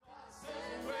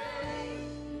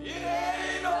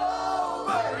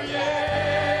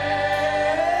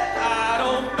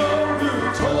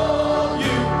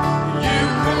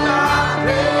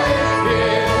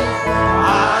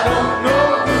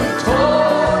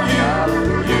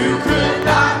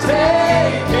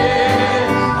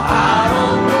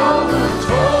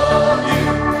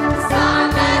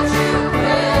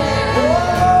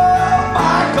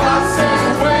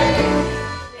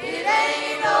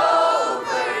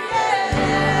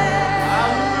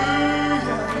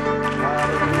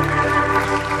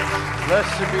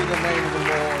Blessed be the name of the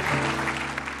Lord.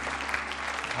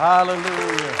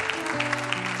 Hallelujah.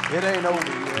 It ain't over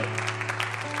yet.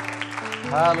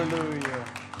 Hallelujah.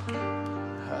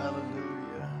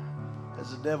 Hallelujah. Has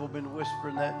the devil been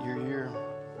whispering that in your ear?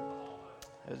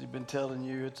 Has he been telling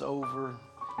you it's over?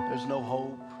 There's no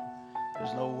hope.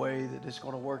 There's no way that it's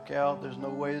going to work out. There's no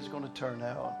way it's going to turn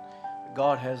out.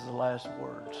 God has the last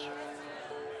words.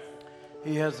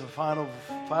 He has the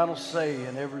final say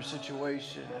in every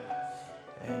situation.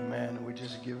 Amen. We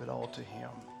just give it all to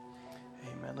Him.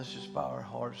 Amen. Let's just bow our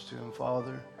hearts to Him.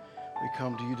 Father, we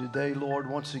come to you today, Lord,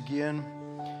 once again.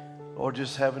 Lord,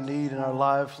 just have a need in our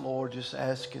life, Lord, just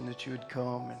asking that you would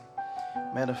come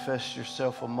and manifest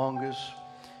yourself among us.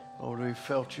 Lord, we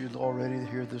felt you already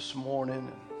here this morning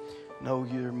and know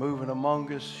you're moving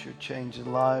among us. You're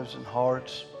changing lives and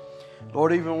hearts.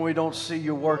 Lord, even when we don't see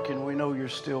you working, we know you're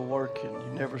still working.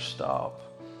 You never stop.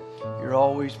 You're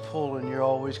always pulling. You're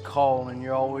always calling.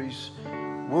 You're always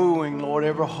wooing, Lord,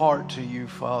 every heart to you,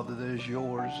 Father, that is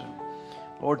yours. And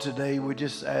Lord, today we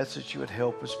just ask that you would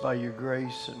help us by your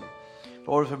grace. And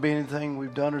Lord, if there be anything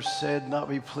we've done or said not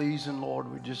be pleasing,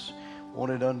 Lord, we just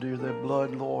want it under the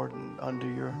blood, Lord, and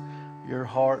under your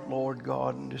heart, Lord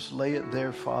God, and just lay it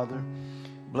there, Father.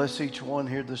 Bless each one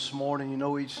here this morning. You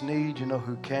know each need. You know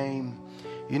who came.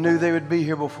 You knew they would be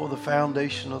here before the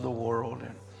foundation of the world.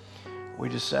 And we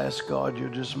just ask, God, you'll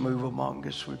just move among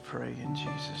us, we pray in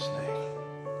Jesus' name.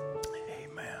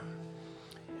 Amen.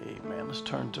 Amen. Let's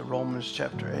turn to Romans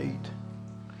chapter 8.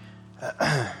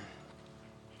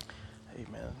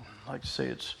 Amen. I'd like to say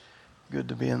it's good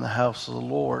to be in the house of the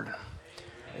Lord.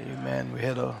 Amen. We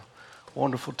had a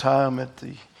wonderful time at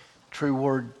the True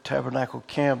Word Tabernacle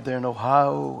Camp there in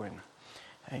Ohio, and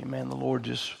amen, the Lord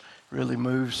just really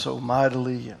moved so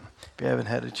mightily. And if you haven't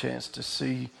had a chance to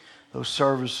see those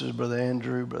services, Brother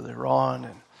Andrew, Brother Ron,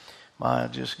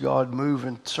 and just God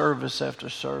moving service after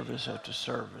service after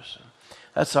service. And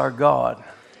that's our God.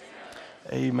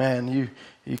 Amen.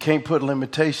 You can't put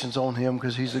limitations on Him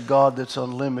because He's a God that's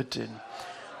unlimited.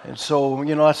 And so,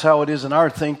 that's how it is in our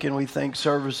thinking. We think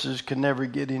services can never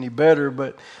get any better,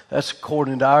 but that's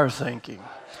according to our thinking,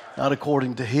 not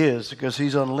according to His, because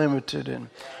He's unlimited. And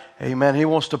amen, He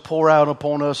wants to pour out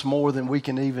upon us more than we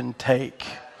can even take.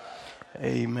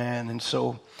 Amen. And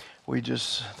so we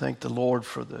just thank the Lord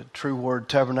for the True Word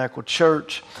Tabernacle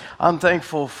Church. I'm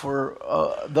thankful for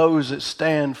those that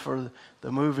stand for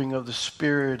the moving of the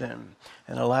Spirit and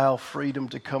allow freedom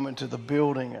to come into the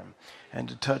building and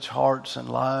to touch hearts and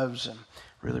lives. And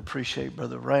really appreciate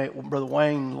Brother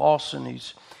Wayne Lawson.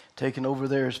 He's taken over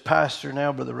there as pastor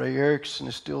now. Brother Ray Erickson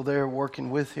is still there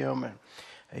working with him. And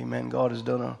amen, God has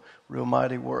done a real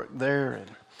mighty work there.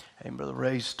 And Brother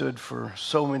Ray stood for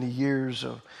so many years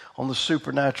on the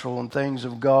supernatural and things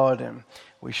of God. And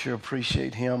we sure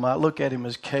appreciate him. I look at him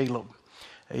as Caleb.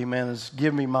 Amen. As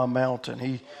give me my mountain.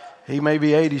 He may be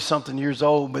 80-something years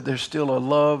old, but there's still a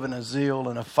love and a zeal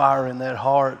and a fire in that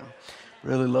heart.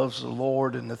 Really loves the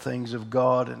Lord and the things of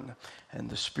God and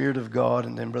the Spirit of God.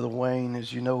 And then Brother Wayne,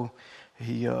 as you know,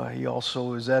 he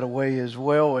also is that way as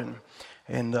well.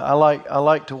 And I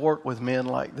like to work with men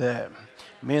like that,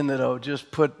 men that'll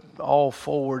just put all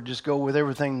forward, just go with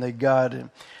everything they got, and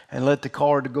let the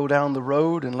car to go down the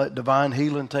road, and let divine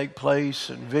healing take place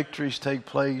and victories take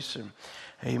place. And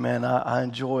amen, I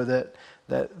enjoy that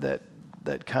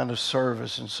kind of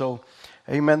service. And so,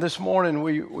 amen, this morning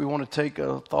we want to take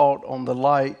a thought on the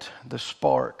light, the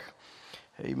spark.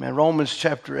 Amen. Romans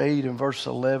chapter 8 and verse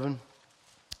 11.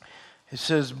 It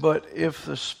says, "But if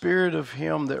the Spirit of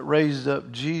Him that raised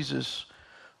up Jesus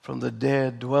from the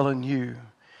dead dwell in you,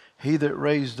 He that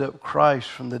raised up Christ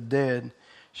from the dead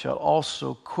shall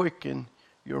also quicken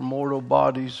your mortal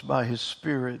bodies by His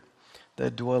Spirit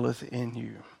that dwelleth in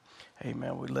you."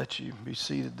 Amen. We let you be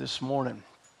seated this morning.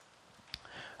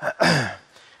 I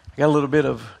got a little bit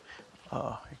of,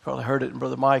 you probably heard it in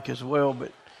Brother Mike as well, but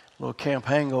a little camp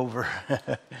hangover.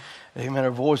 Amen. Our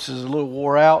voice is a little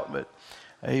wore out, but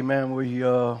amen.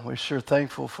 We're sure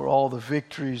thankful for all the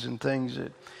victories and things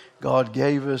that God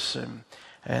gave us,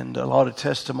 and a lot of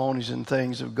testimonies and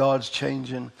things of God's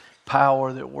changing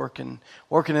power that working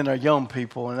in our young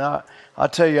people. And I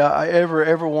tell you,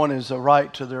 everyone is a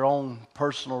right to their own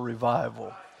personal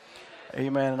revival.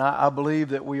 Amen. And I believe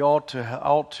that we ought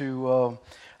to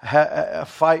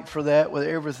fight for that with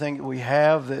everything that we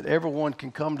have, that everyone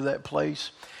can come to that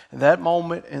place, that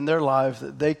moment in their life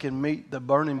that they can meet the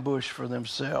burning bush for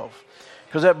themselves.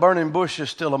 Because that burning bush is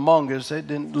still among us. It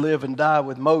didn't live and die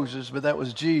with Moses, but that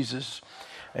was Jesus.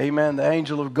 Amen. The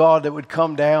angel of God that would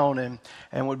come down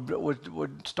and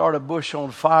would start a bush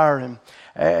on fire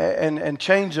and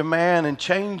change a man and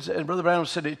Brother Branham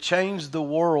said it changed the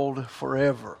world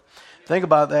forever. Think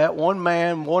about that. One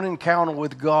man, one encounter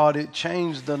with God, it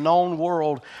changed the known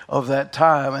world of that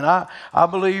time. And I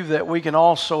believe that we can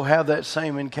also have that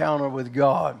same encounter with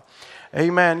God.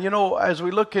 Amen. You know, as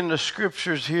we look in the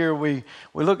scriptures here, we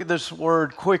look at this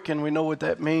word quicken. We know what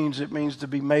that means. It means to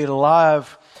be made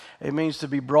alive. It means to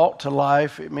be brought to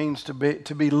life. It means to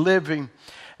be living.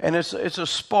 And it's a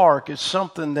spark. It's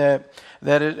something that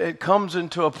it comes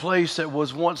into a place that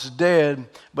was once dead,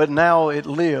 but now it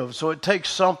lives. So it takes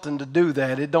something to do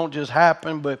that. It don't just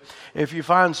happen, but if you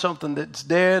find something that's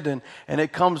dead and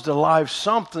it comes to life,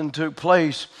 something took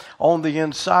place on the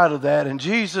inside of that. And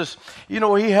Jesus, you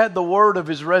know, he had the word of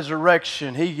his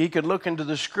resurrection. He could look into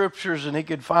the scriptures and he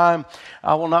could find,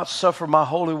 I will not suffer my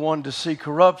Holy One to see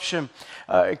corruption.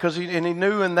 Because he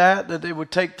knew in that it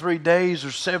would take 3 days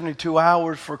or 72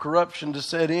 hours for corruption to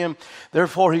set in.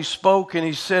 Therefore he spoke and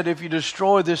he said, if you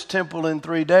destroy this temple in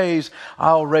 3 days,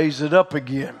 I'll raise it up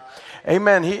again.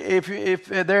 Amen. If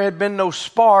there had been no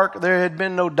spark, there had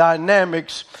been no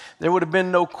dynamics, there would have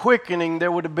been no quickening,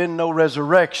 there would have been no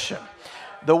resurrection.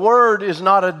 The word is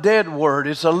not a dead word.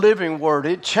 It's a living word.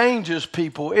 It changes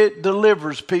people. It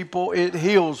delivers people. It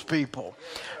heals people.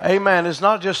 Amen. It's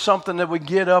not just something that we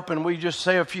get up and we just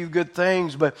say a few good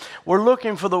things, but we're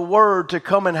looking for the word to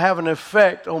come and have an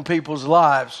effect on people's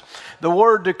lives. The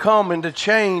word to come and to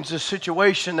change the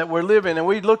situation that we're living. And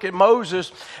we look at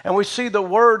Moses and we see the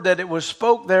word that it was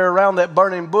spoke there around that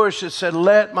burning bush. It said,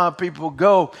 let my people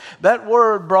go. That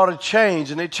word brought a change,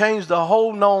 and it changed the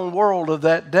whole known world of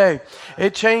that day.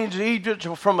 It changed Egypt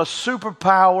from a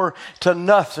superpower to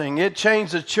nothing. It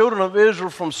changed the children of Israel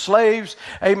from slaves,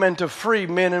 amen, to free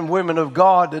men and women of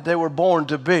God that they were born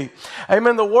to be.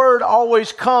 Amen. The word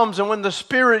always comes, and when the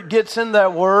Spirit gets in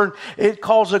that word, it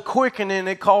causes a quickening,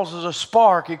 it causes a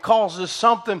spark, it causes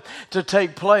something to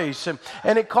take place, and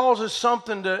it causes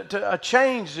something a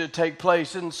change to take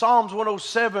place. In Psalms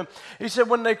 107, he said,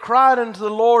 when they cried unto the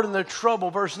Lord in their trouble,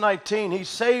 verse 19, he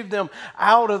saved them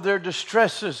out of their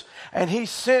distresses, and he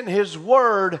sent his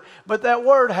word, but that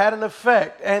word had an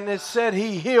effect, and it said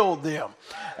he healed them.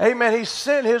 Amen. He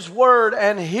sent his word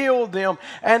and healed them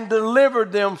and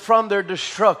delivered them from their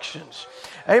destructions.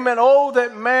 Amen. Oh,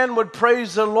 that man would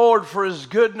praise the Lord for his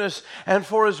goodness and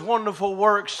for his wonderful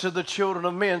works to the children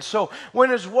of men. So when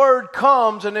his word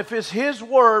comes, and if it's his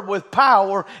word with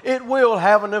power, it will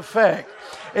have an effect.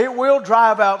 It will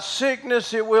drive out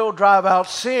sickness. It will drive out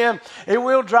sin. It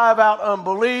will drive out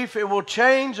unbelief. It will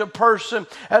change a person.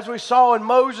 As we saw in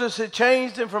Moses, it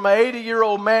changed him from an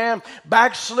 80-year-old man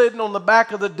backslidden on the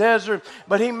back of the desert.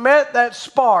 But he met that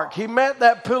spark. He met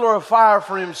that pillar of fire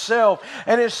for himself.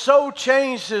 And it so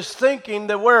changed his thinking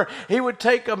that where he would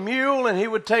take a mule and he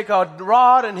would take a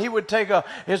rod and he would take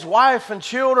his wife and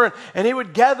children and he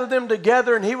would gather them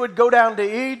together and he would go down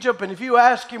to Egypt. And if you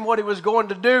ask him what he was going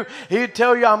to do, he'd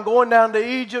tell you, I'm going down to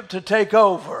Egypt to take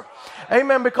over.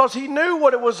 Amen. Because he knew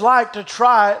what it was like to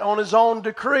try it on his own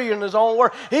decree and his own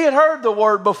word. He had heard the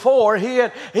word before. He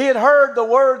had heard the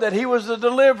word that he was the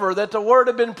deliverer, that the word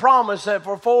had been promised that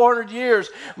for 400 years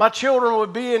my children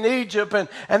would be in Egypt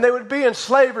and they would be in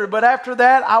slavery. But after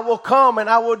that I will come and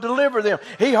I will deliver them.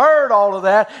 He heard all of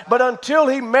that, but until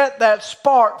he met that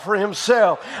spark for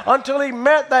himself, until he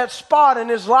met that spot in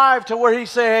his life to where he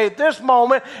said, hey, at this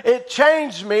moment it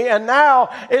changed me, and now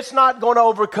it's not going to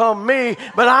overcome me,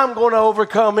 but I'm going to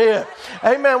overcome it.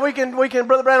 Amen. We can.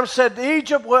 Brother Branham said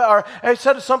Egypt, or he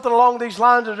said something along these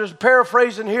lines. I'm just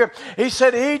paraphrasing here. He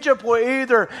said Egypt will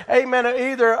either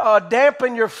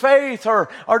dampen your faith or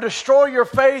destroy your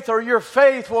faith, or your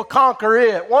faith will conquer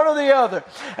it. One or the other.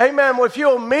 Amen. Well, if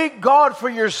you'll meet God for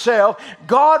yourself,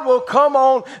 God will come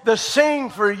on the scene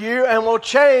for you and will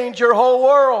change your whole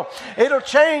world. It'll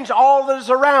change all that is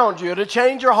around you. It'll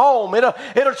change your home.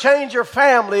 It'll change your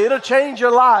family. It'll change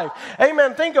your life.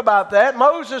 Amen. Think about that.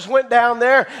 Moses went down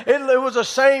there. It was the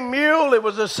same mule. It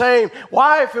was the same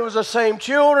wife. It was the same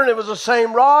children. It was the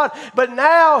same rod. But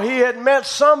now he had met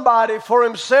somebody for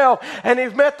himself, and he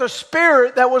met the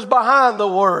Spirit that was behind the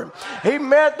word. He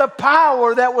met the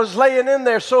power that was laying in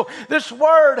there. So this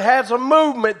word has a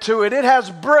movement to it. It has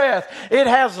breath. It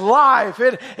has life.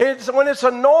 It's when it's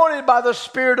anointed by the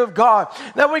Spirit of God.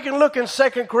 Now we can look in 2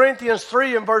 Corinthians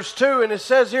 3 and verse 2, and it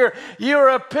says here, "You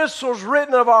are epistles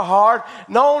written of our heart,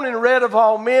 known and and read of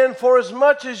all men, for as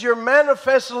much as you're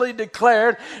manifestly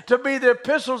declared to be the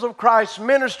epistles of Christ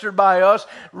ministered by us,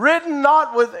 written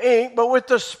not with ink, but with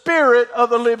the Spirit of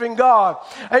the living God.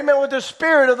 Amen. With the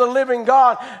Spirit of the living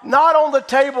God, not on the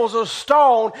tables of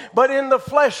stone, but in the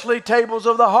fleshly tables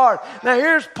of the heart. Now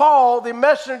here's Paul, the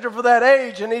messenger for that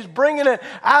age, and he's bringing it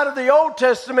out of the Old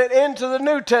Testament into the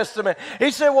New Testament.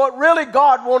 He said what really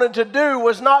God wanted to do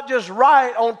was not just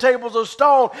write on tables of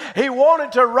stone. He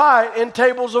wanted to write in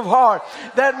tables of heart.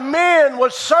 That men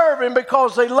would serve him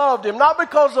because they loved him. Not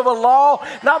because of a law,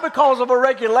 not because of a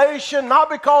regulation, not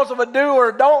because of a do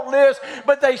or don't list,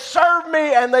 but they served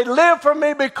me and they lived for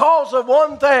me because of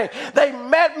one thing. They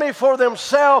met me for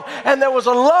themselves, and there was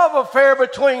a love affair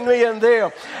between me and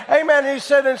them. Amen. He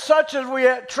said, and such as we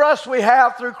trust we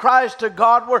have through Christ to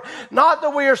Godward, not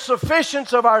that we are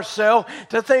sufficient of ourselves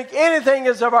to think anything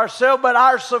is of ourselves, but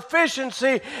our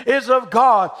sufficiency is of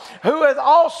God, who hath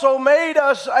also made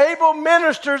us able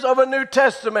ministers of a New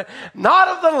Testament, not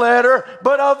of the letter,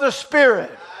 but of the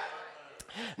Spirit.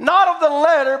 Not of the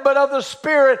letter, but of the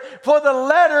Spirit. For the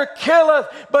letter killeth,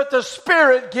 but the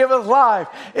Spirit giveth life.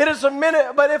 It is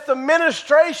but if the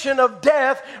ministration of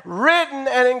death, written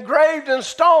and engraved in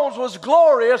stones, was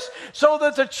glorious, so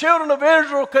that the children of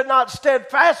Israel could not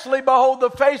steadfastly behold the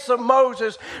face of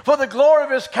Moses, for the glory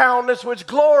of his countenance, which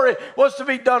glory was to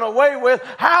be done away with,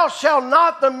 how shall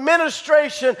not the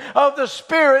ministration of the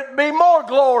Spirit be more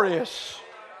glorious?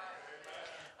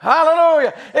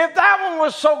 Hallelujah. If that one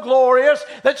was so glorious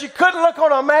that you couldn't look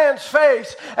on a man's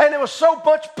face and there was so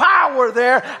much power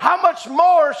there, how much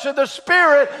more should the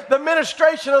Spirit, the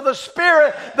ministration of the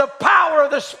Spirit, the power of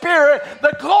the Spirit,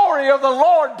 the glory of the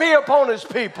Lord be upon his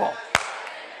people?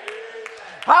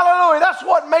 Hallelujah. That's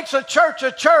what makes a church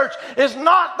is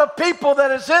not the people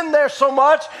that is in there so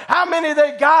much, how many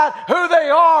they got, who they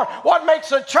are. What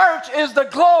makes a church is the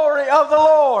glory of the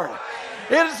Lord.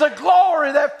 It is the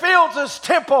glory that fills this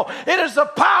temple. It is the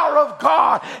power of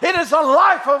God. It is the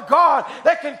life of God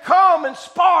that can come and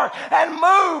spark and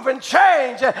move and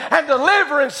change and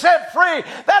deliver and set free.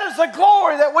 That is the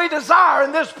glory that we desire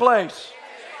in this place.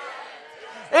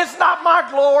 It's not my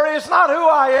glory. It's not who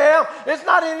I am. It's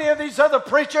not any of these other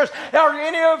preachers or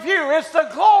any of you. It's the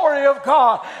glory of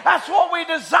God. That's what we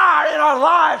desire in our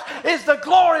lives, is the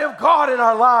glory of God in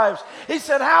our lives. He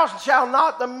said, how shall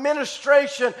not the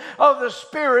ministration of the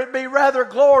Spirit be rather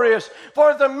glorious?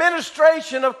 For if the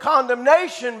ministration of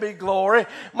condemnation be glory,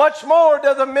 much more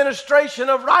does the ministration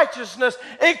of righteousness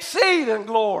exceed in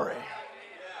glory.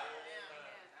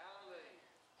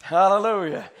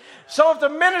 Hallelujah. So if the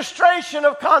ministration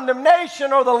of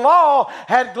condemnation or the law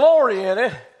had glory in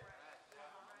it,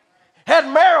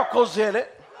 had miracles in it,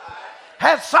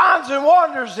 had signs and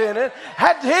wonders in it,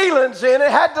 had healings in it,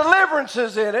 had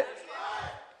deliverances in it.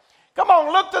 Come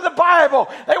on, look to the Bible.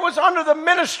 It was under the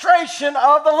ministration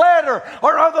of the letter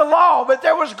or of the law, but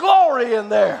there was glory in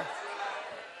there.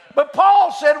 But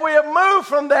Paul said we have moved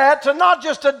from that to not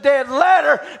just a dead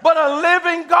letter, but a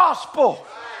living gospel.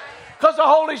 Because the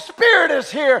Holy Spirit is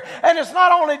here, and it's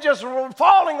not only just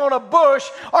falling on a bush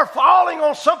or falling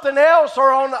on something else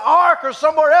or on the ark or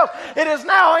somewhere else. It is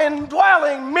now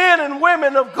indwelling men and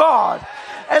women of God.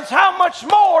 And how much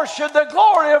more should the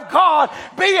glory of God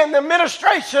be in the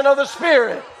ministration of the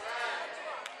Spirit?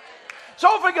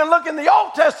 So if we can look in the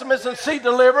Old Testament and see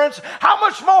deliverance, how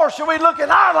much more should we look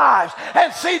in our lives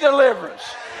and see deliverance?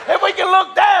 If we can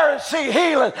look there and see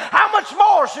healing, how much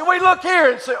more should we look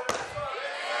here and see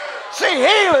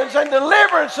healings and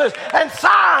deliverances and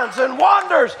signs and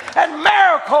wonders and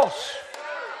miracles?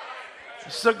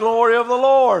 It's the glory of the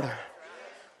Lord.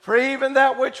 For even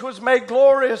that which was made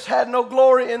glorious had no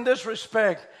glory in this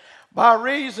respect, by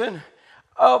reason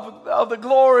of the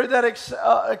glory that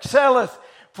excelleth.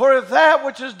 For if that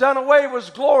which is done away was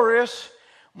glorious,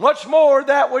 much more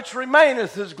that which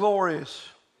remaineth is glorious.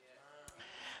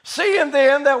 Seeing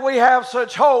then that we have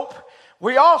such hope,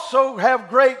 we also have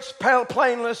great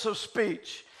plainness of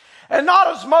speech. And not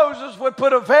as Moses would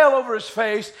put a veil over his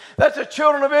face, that the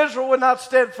children of Israel would not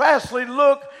steadfastly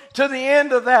look to the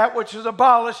end of that which is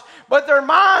abolished, but their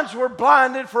minds were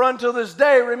blinded, for until this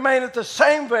day remaineth the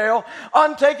same veil,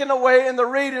 untaken away in the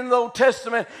reading of the Old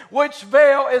Testament, which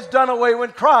veil is done away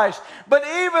with Christ. But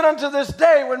even unto this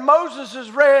day, when Moses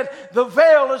is read, the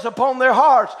veil is upon their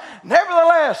hearts.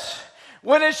 Nevertheless,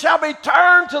 when it shall be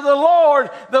turned to the Lord,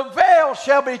 the veil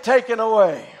shall be taken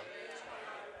away.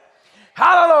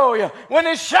 Hallelujah. When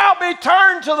it shall be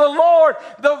turned to the Lord,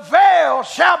 the veil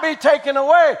shall be taken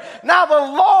away. Now the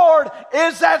Lord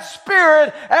is that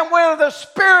Spirit, and where the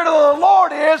Spirit of the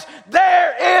Lord is,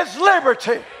 there is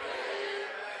liberty.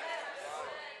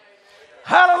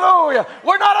 Hallelujah.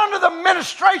 We're not under the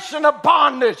ministration of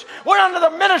bondage. We're under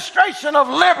the ministration of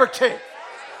liberty.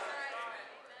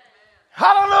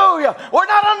 Hallelujah. We're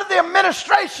not under the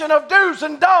administration of do's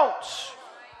and don'ts.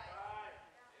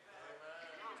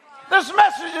 This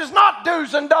message is not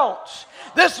do's and don'ts.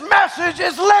 This message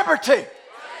is liberty.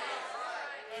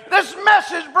 This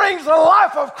message brings the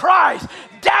life of Christ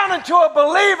down into a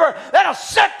believer that'll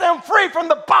set them free from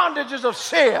the bondages of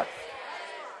sin.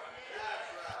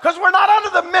 Because we're not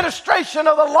under the ministration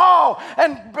of the law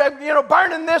and,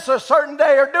 burning this a certain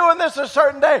day or doing this a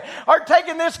certain day or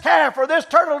taking this calf or this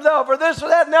turtle dove or this or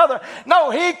that and the other. No,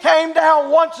 he came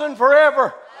down once and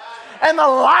forever. And the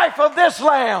life of this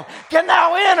lamb can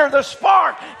now enter, the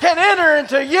spark can enter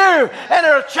into you, and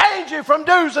it'll change you from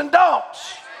do's and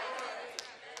don'ts.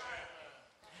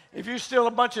 If you're still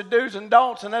a bunch of do's and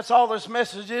don'ts and that's all this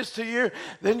message is to you,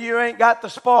 then you ain't got the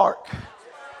spark.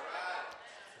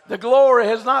 The glory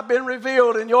has not been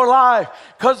revealed in your life,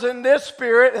 because in this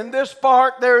spirit, in this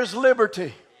spark, there is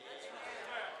liberty.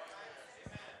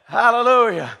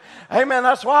 Hallelujah. Amen.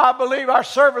 That's why I believe our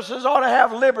services ought to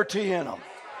have liberty in them.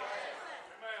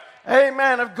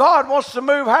 Amen. If God wants to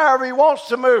move however He wants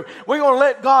to move, we're going to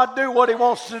let God do what He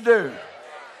wants to do.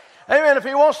 Amen. If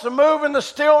He wants to move in the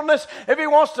stillness, if He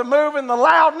wants to move in the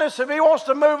loudness, if He wants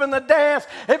to move in the dance,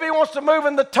 if He wants to move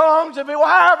in the tongues,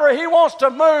 however He wants to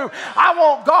move, I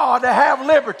want God to have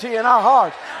liberty in our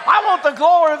hearts. I want the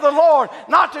glory of the Lord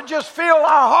not to just fill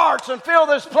our hearts and fill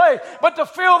this place, but to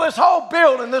fill this whole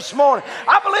building this morning.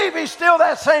 I believe He's still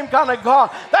that same kind of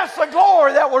God. That's the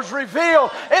glory that was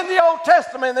revealed in the Old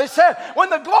Testament. They said when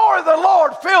the glory of the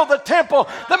Lord filled the temple,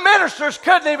 the ministers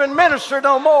couldn't even minister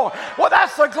no more. Well,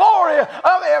 that's the glory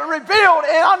of it revealed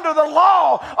under the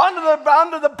law,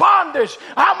 under the bondage.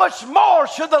 How much more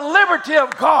should the liberty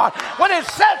of God, when it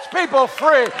sets people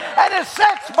free and it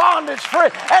sets bondage free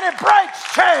and it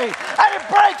breaks chains and it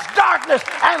breaks darkness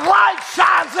and light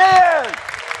shines in?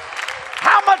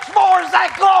 How much more is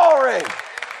that glory?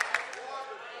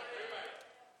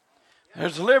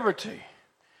 There's liberty.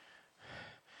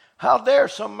 How dare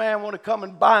some man want to come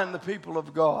and bind the people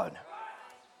of God?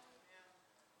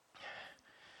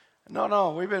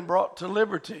 No, we've been brought to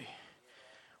liberty.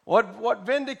 What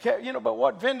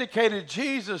vindicated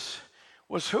Jesus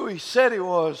was who He said He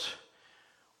was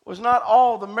not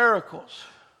all the miracles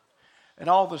and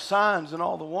all the signs and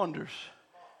all the wonders.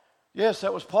 Yes,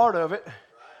 that was part of it.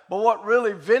 But what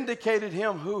really vindicated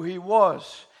Him who He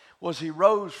was He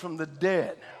rose from the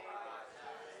dead.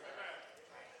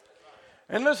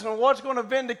 And listen, what's going to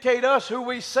vindicate us, who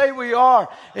we say we are,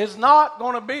 is not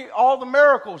going to be all the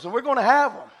miracles, and we're going to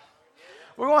have them.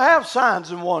 We're going to have signs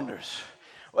and wonders.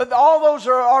 All those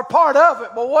are part of it,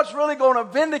 but what's really going to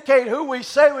vindicate who we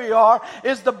say we are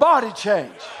is the body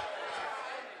change.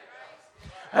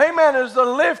 Amen. Is the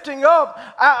lifting up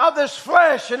of this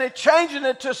flesh and it changing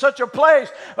it to such a place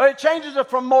where it changes it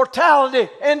from mortality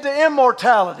into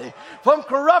immortality, from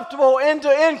corruptible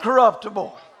into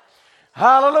incorruptible.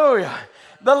 Hallelujah.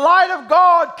 The light of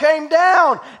God came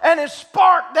down and it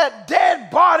sparked that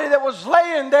dead body that was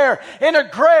laying there in a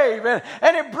grave, and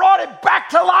it brought it back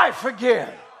to life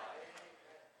again.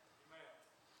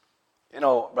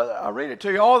 Brother, I read it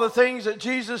to you. All the things that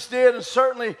Jesus did, and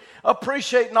certainly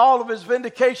appreciating all of His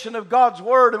vindication of God's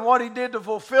word and what He did to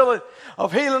fulfill it,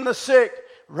 of healing the sick,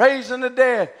 raising the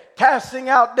dead, casting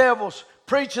out devils,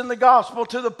 preaching the gospel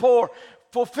to the poor,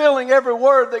 fulfilling every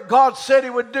word that God said He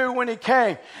would do when He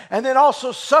came, and then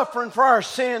also suffering for our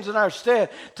sins in our stead,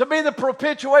 to be the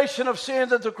propitiation of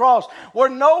sins at the cross, where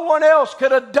no one else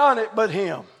could have done it but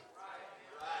Him.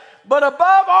 But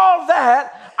above all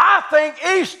that, I think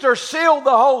Easter sealed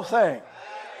the whole thing.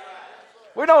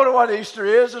 We know what Easter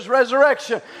is. It's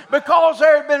resurrection. Because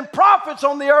there had been prophets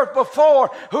on the earth before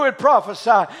who had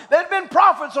prophesied. There had been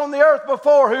prophets on the earth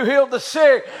before who healed the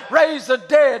sick, raised the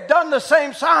dead, done the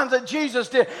same signs that Jesus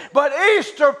did. But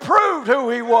Easter proved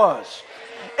who He was.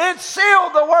 It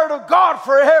sealed the word of God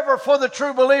forever for the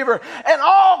true believer. And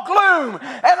all gloom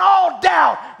and all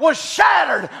doubt was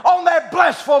shattered on that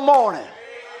blissful morning.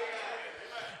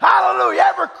 Hallelujah.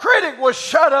 Every critic was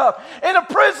shut up in a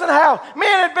prison house.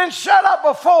 Men had been shut up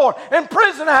before in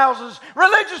prison houses.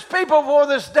 Religious people for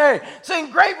this day,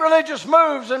 seeing great religious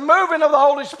moves and moving of the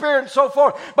Holy Spirit and so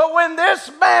forth. But when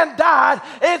this man died,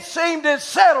 it seemed it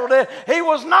settled it. He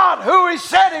was not who he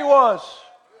said he was.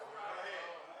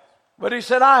 But he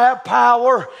said, I have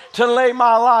power to lay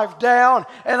my life down,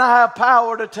 and I have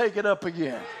power to take it up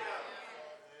again.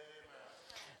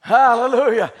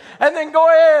 Hallelujah. And then go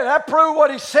ahead. That proved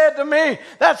what he said to me.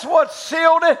 That's what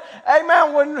sealed it.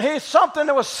 Amen. When something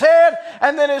that was said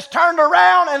and then it's turned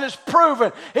around and it's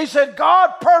proven. He said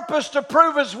God purposed to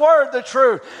prove his word the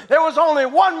truth. There was only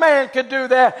one man could do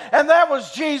that, and that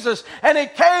was Jesus. And he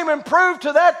came and proved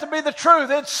to that to be the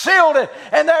truth. It sealed it,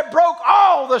 and that broke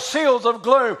all the seals of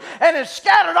gloom. And it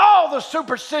scattered all the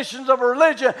superstitions of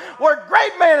religion, where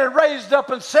great men had raised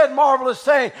up and said marvelous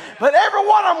things. But every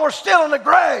one of them were still in the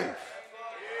grave.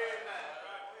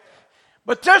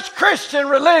 But this Christian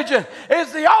religion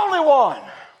is the only one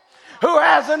who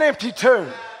has an empty tomb.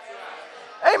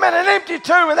 Amen, an empty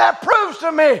tomb. And that proves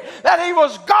to me that he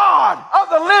was God of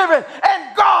the living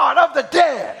and God of the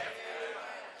dead.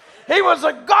 He was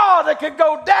a God that could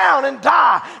go down and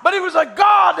die, but he was a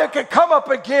God that could come up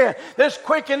again. This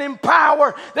quickening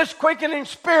power, this quickening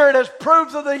spirit has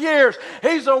proved through the years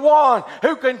he's the one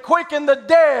who can quicken the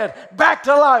dead back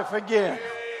to life again.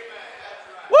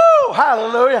 Woo,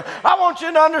 hallelujah. I want you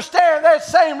to understand that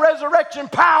same resurrection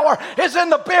power is in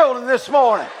the building this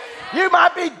morning. You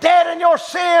might be dead in your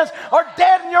sins, or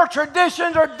dead in your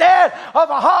traditions, or dead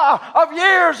of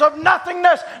years of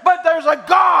nothingness, but there's a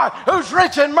God who's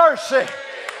rich in mercy.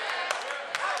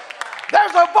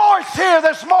 There's a voice here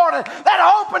this morning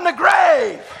that opened the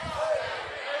grave.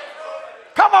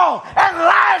 Come on, and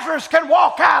Lazarus can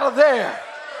walk out of there.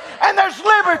 And there's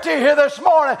liberty here this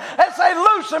morning. And say,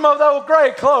 loose him of those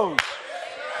gray clothes.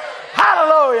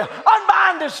 Hallelujah.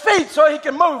 Unbind his feet so he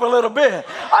can move a little bit.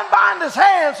 Unbind his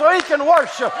hands so he can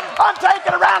worship. Untake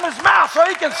it around his mouth so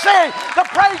he can sing the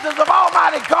praises of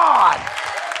Almighty God.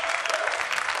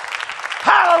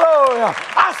 Hallelujah.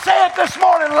 I say it this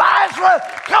morning, Lazarus,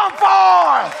 come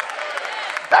forth.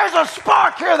 There's a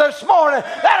spark here this morning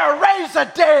that'll raise the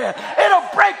dead. It'll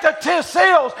break the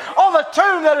seals on the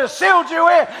tomb that has sealed you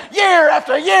in year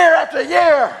after year after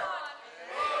year.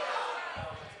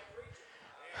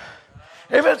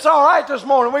 If it's all right this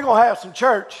morning, we're going to have some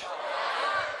church.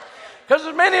 Because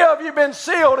as many of you have been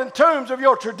sealed in tombs of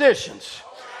your traditions.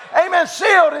 Amen.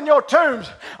 Sealed in your tombs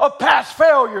of past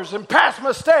failures and past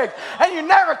mistakes. And you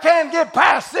never can get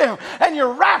past them. And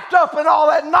you're wrapped up in all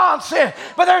that nonsense.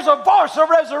 But there's a voice of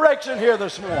resurrection here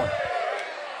this morning.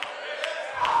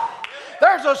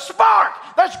 There's a spark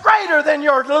that's greater than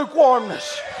your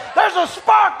lukewarmness. There's a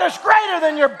spark that's greater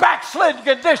than your backslidden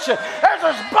condition. There's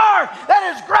a spark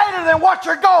that is greater than what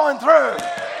you're going through.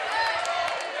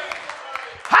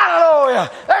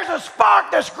 Hallelujah. There's a spark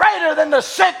that's greater than the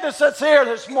sickness that's here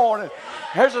this morning.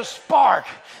 There's a spark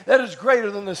that is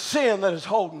greater than the sin that is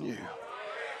holding you.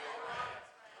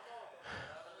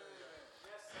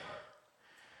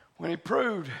 When he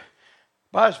proved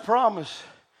by his promise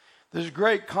this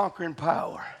great conquering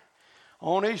power,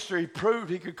 on Easter he proved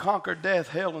he could conquer death,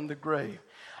 hell, and the grave.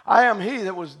 I am he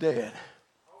that was dead.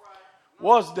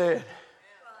 Was dead.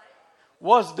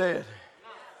 Was dead.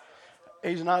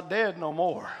 He's not dead no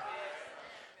more.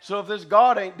 So if this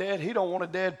God ain't dead, he don't want a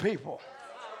dead people.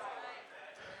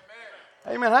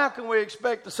 Amen. How can we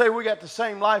expect to say we got the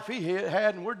same life he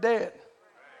had and we're dead?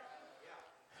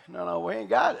 No, we ain't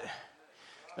got it.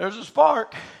 There's a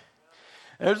spark.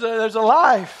 There's a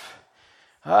life.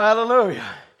 Hallelujah.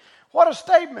 What a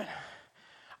statement.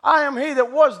 I am he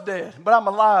that was dead, but I'm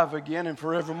alive again and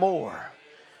forevermore.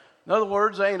 In other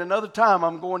words, there ain't another time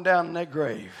I'm going down in that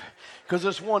grave. Because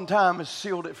this one time has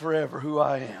sealed it forever who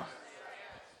I am.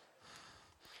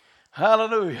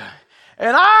 Hallelujah.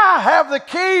 And I have the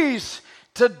keys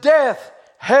to death,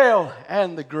 hell,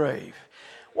 and the grave.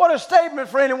 What a statement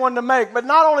for anyone to make. But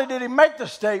not only did he make the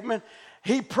statement,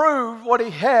 he proved what he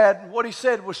had, what he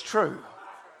said was true.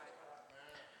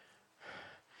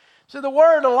 See, the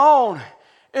word alone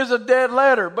is a dead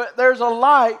letter, but there's a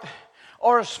light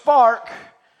or a spark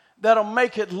that'll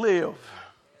make it live.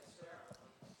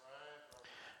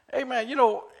 Amen. You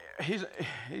know,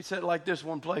 he said like this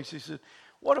one place. He said,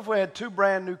 what if we had 2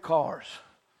 brand new cars?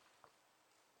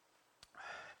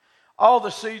 All the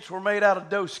seats were made out of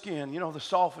doe skin, you know, the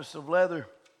softest of leather.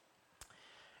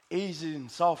 Easy and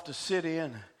soft to sit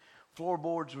in.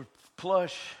 Floorboards were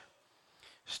plush.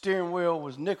 Steering wheel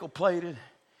was nickel plated.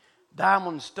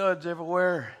 Diamond studs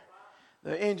everywhere.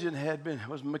 The engine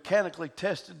was mechanically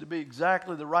tested to be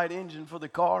exactly the right engine for the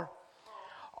car.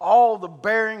 All the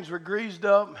bearings were greased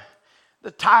up.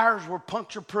 The tires were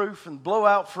puncture proof and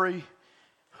blowout free.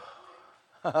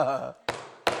 You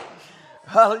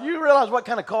realize what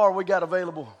kind of car we got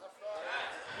available?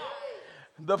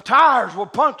 The tires were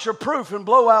puncture proof and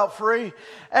blowout free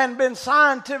and been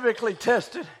scientifically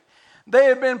tested. They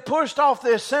had been pushed off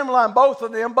the assembly line, both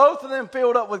of them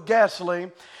filled up with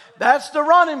gasoline. That's the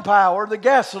running power, the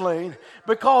gasoline,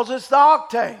 because it's the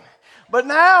octane. But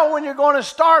now when you're going to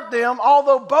start them,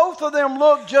 although both of them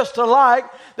look just alike,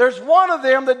 there's one of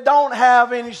them that don't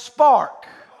have any spark.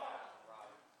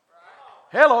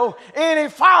 Hello, any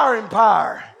firing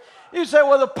power. You say,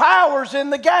 well, the power's in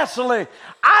the gasoline.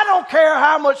 I don't care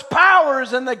how much power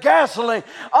is in the gasoline.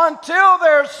 Until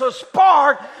there's a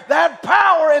spark, that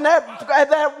power and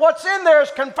that what's in there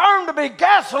is confirmed to be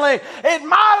gasoline. It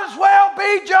might as well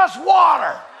be just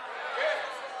water.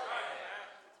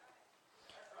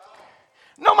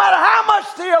 No matter how much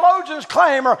theologians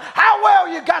claim or how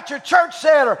well you got your church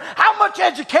set or how much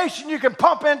education you can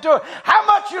pump into it, how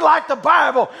much you like the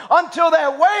Bible, until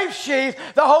that wave sheath,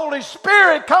 the Holy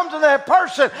Spirit comes to that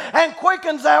person and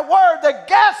quickens that word. The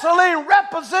gasoline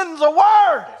represents a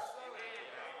word.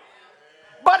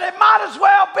 But it might as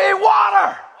well be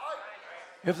water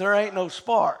if there ain't no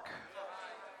spark.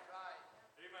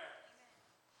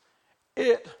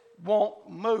 It won't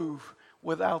move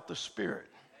without the Spirit.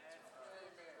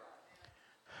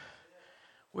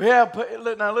 We have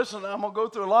put, now listen, I'm going to go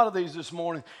through a lot of these this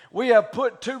morning. We have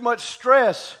put too much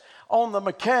stress on the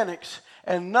mechanics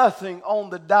and nothing on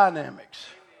the dynamics.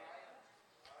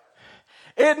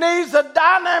 It needs the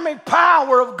dynamic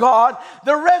power of God,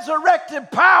 the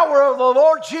resurrected power of the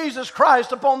Lord Jesus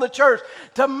Christ upon the church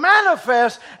to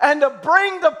manifest and to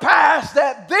bring to pass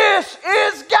that this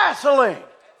is gasoline.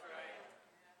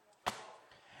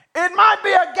 It might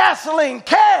be a gasoline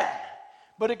can,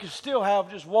 but it can still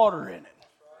have just water in it.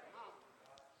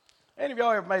 Any of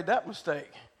y'all ever made that mistake?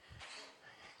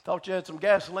 Thought you had some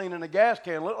gasoline in a gas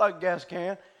can, looked like a gas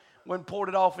can, went and poured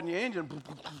it off in your engine.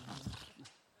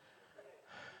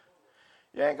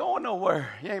 You ain't going nowhere.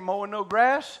 You ain't mowing no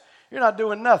grass. You're not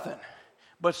doing nothing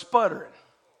but sputtering.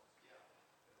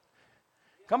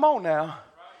 Come on now.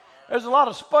 There's a lot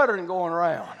of sputtering going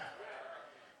around.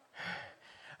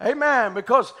 Amen.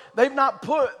 Because they've not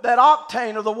put that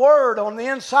octane of the Word on the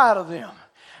inside of them.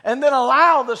 And then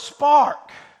allow the spark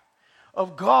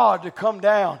of God to come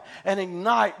down and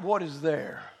ignite what is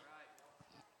there.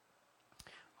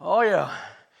 Oh yeah.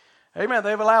 Amen.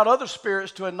 They've allowed other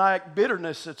spirits to ignite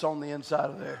bitterness that's on the inside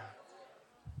of there.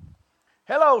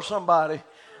 Hello, somebody.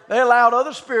 They allowed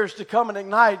other spirits to come and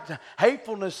ignite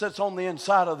hatefulness that's on the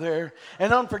inside of there,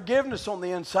 and unforgiveness on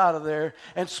the inside of there,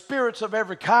 and spirits of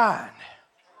every kind.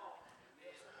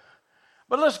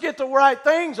 But let's get the right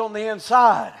things on the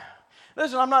inside.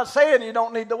 Listen, I'm not saying you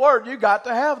don't need the Word. You got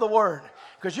to have the Word.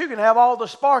 Because you can have all the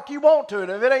spark you want to it.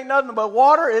 If it ain't nothing but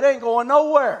water, it ain't going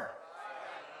nowhere.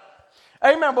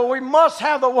 Amen. But we must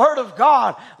have the Word of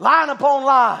God line upon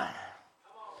line.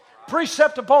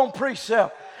 Precept upon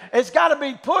precept. It's got to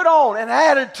be put on and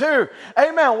added to.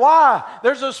 Amen. Why?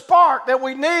 There's a spark that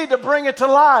we need to bring it to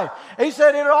life. He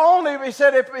said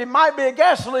it might be a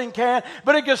gasoline can,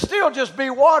 but it could still just be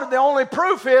water. The only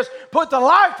proof is put the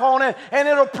life on it and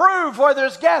it'll prove whether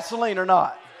it's gasoline or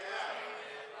not.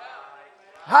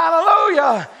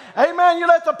 Hallelujah. Amen. You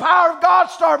let the power of God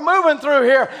start moving through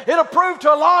here. It'll prove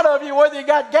to a lot of you whether you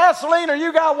got gasoline or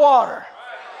you got water.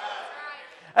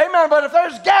 Amen. But if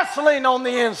there's gasoline on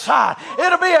the inside,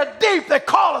 it'll be a deep that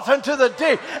calleth unto the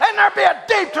deep. And there'll be a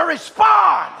deep to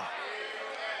respond.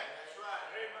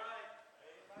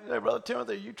 You say, Brother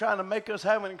Timothy, are you trying to make us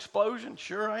have an explosion?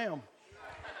 Sure I am.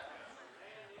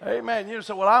 Amen. You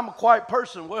say, well, I'm a quiet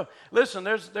person. Well, listen,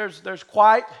 there's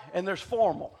quiet and there's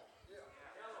formal.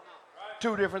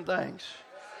 Two different things.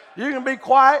 You can be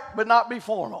quiet but not be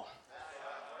formal.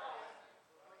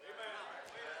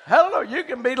 Hallelujah. You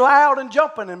can be loud and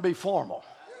jumping and be formal.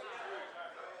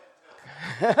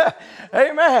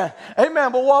 Amen.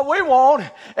 Amen. But what we want,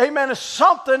 amen, is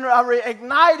something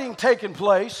igniting taking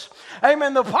place.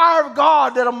 Amen. The power of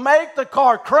God that'll make the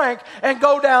car crank and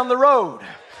go down the road.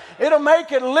 It'll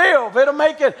make it live. It'll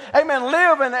make it, amen,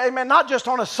 live, and amen, not just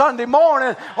on a Sunday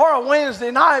morning or a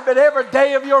Wednesday night, but every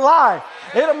day of your life.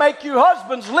 It'll make you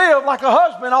husbands live like a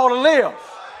husband ought to live.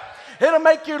 It'll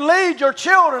make you lead your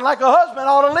children like a husband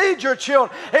ought to lead your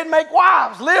children. It'll make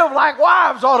wives live like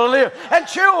wives ought to live. And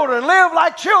children live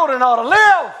like children ought to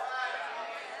live.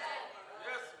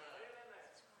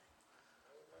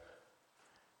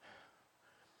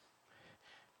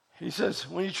 He says,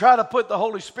 when you try to put the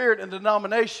Holy Spirit in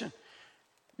denomination,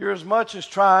 you're as much as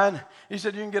trying. He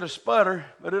said, you can get a sputter,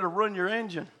 but it'll run your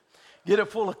engine. Get it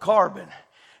full of carbon.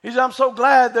 He said, I'm so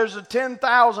glad there's a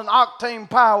 10,000 octane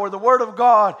power, the Word of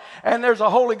God, and there's a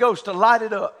Holy Ghost to light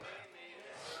it up.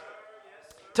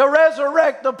 to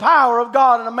resurrect the power of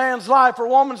God in a man's life or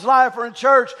woman's life or in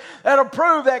church, that'll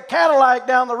prove that Cadillac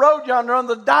down the road yonder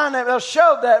under the dynamic, they'll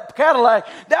shove that Cadillac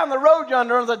down the road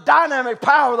yonder under the dynamic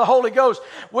power of the Holy Ghost,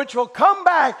 which come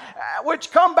back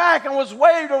and was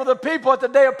waved over the people at the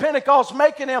day of Pentecost,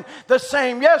 making him the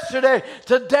same yesterday,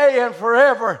 today, and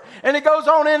forever. And he goes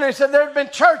on in and he said, there have been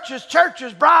churches,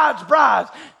 brides,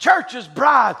 churches,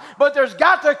 brides, but there's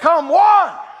got to come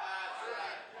one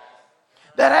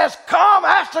that has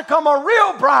to come a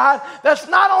real bride that's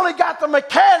not only got the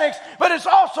mechanics, but it's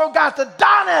also got the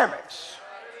dynamics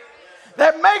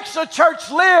that makes the church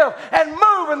live and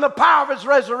move in the power of its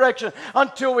resurrection.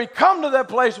 Until we come to that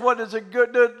place, what does it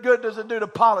good does it do to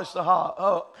polish the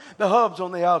hubs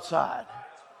on the outside?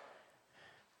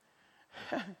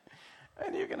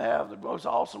 And you can have the most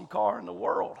awesome car in the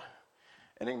world,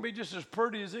 and it can be just as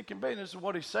pretty as it can be. And this is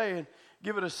what he's saying: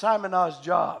 give it a Simonized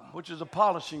job, which is a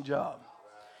polishing job.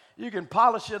 You can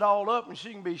polish it all up and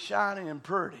she can be shiny and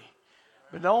pretty.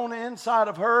 But on the inside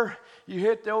of her, you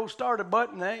hit the old starter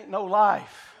button, there ain't no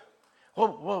life. Whoa,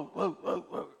 whoa, whoa, whoa,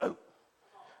 whoa, whoa.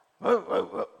 Whoa, whoa,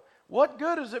 whoa. What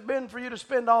good has it been for you to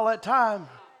spend all that time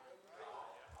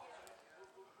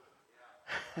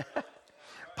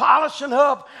polishing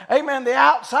up, amen, the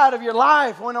outside of your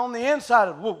life, when on the inside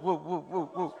of, whoa, whoa, whoa,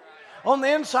 whoa, whoa. On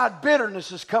the inside,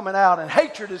 bitterness is coming out and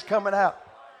hatred is coming out.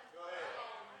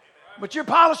 But you're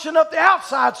polishing up the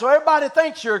outside so everybody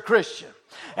thinks you're a Christian.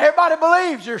 Everybody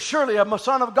believes you're surely a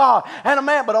son of God and a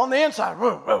man, but on the inside,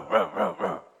 growling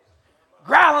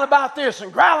about this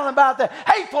and growling about that,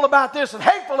 hateful about this and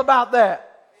hateful about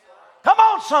that. Come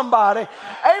on, somebody.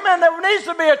 Amen. There needs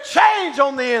to be a change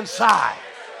on the inside.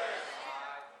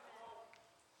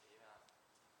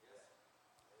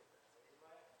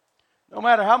 No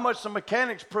matter how much the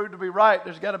mechanics prove to be right,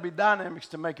 there's got to be dynamics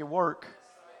to make it work.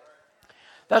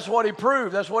 That's what he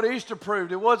proved. That's what Easter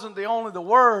proved. It wasn't only the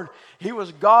Word. He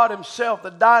was God himself, the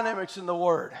dynamics in the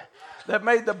Word that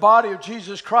made the body of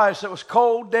Jesus Christ that was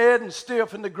cold, dead, and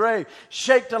stiff in the grave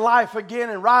shake to life again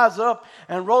and rise up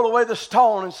and roll away the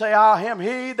stone and say, I am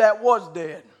he that was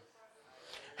dead.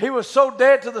 He was so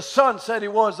dead till the sun said he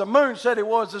was, the moon said he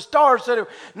was, the stars said he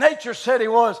was, nature said he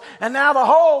was, and now the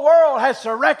whole world has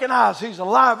to recognize he's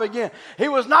alive again. He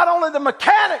was not only the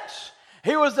mechanics,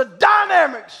 he was the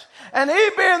dynamics. And he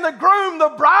being the groom,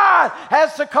 the bride,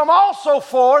 has to come also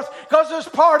forth because it's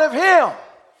part of him.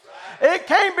 It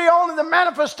can't be only the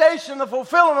manifestation, the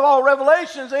fulfilling of all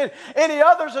revelations. Any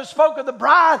others that spoke of the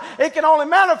bride, it can only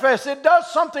manifest. It does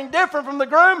something different from the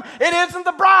groom. It isn't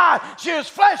the bride. She is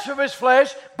flesh of his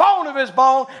flesh, bone of his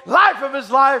bone, life of his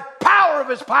life, power of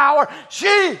his power. She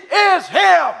is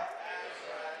him.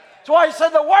 That's why he said,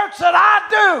 the works that I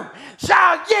do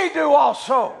shall ye do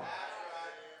also.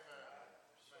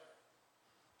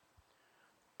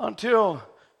 Until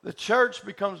the church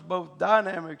becomes both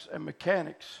dynamics and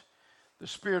mechanics, the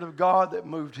Spirit of God that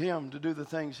moved him to do the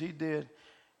things he did,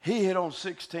 he hit on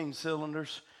 16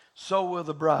 cylinders, so will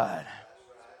the bride.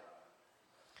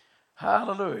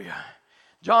 Hallelujah.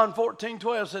 John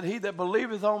 14:12 said, he that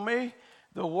believeth on me,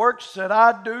 the works that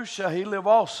I do shall he live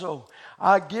also.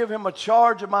 I give him a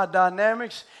charge of my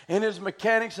dynamics and his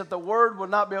mechanics that the word will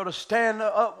not be able to stand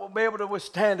up, will be able to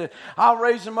withstand it. I'll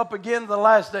raise him up again the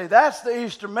last day. That's the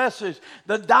Easter message.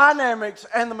 The dynamics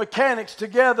and the mechanics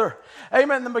together.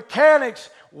 Amen. The mechanics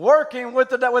working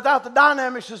without the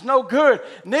dynamics is no good.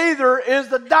 Neither is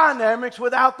the dynamics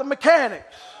without the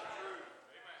mechanics.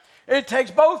 It takes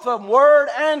both of them, word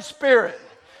and spirit.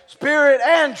 Spirit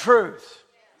and truth.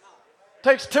 It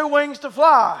takes two wings to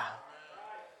fly.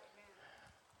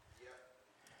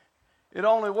 It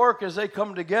only works as they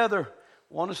come together.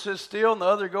 One to sit still and the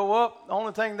other go up. The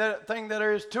only thing that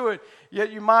there is to it. Yet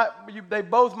they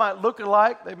both might look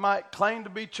alike. They might claim to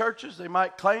be churches. They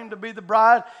might claim to be the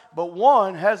bride. But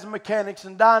one has the mechanics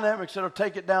and dynamics that'll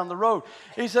take it down the road.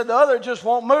 He said the other just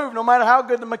won't move no matter how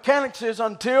good the mechanics is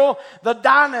until the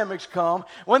dynamics come.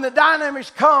 When the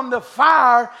dynamics come, the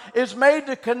fire is made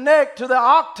to connect to the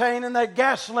octane and that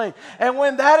gasoline. And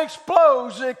when that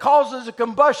explodes, it causes a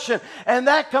combustion. And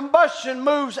that combustion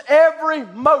moves every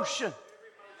motion.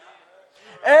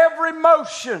 Every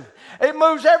motion. It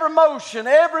moves every motion,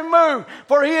 every move.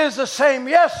 For he is the same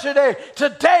yesterday,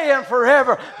 today, and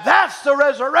forever. That's the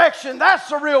resurrection. That's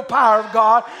the real power of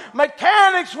God.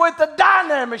 Mechanics with the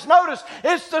dynamics. Notice,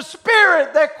 it's the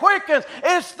spirit that quickens.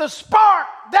 It's the spark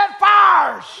that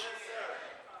fires.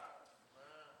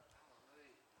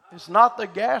 It's not the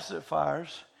gas that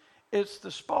fires. It's the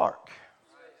spark.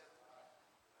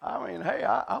 I mean, hey,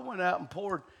 I went out and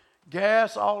poured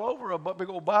gas all over a big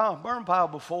old burn pile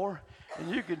before,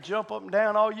 and you could jump up and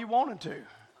down all you wanted to.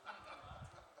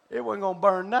 it wasn't going to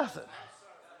burn nothing.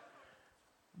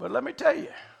 But let me tell you,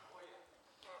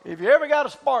 if you ever got a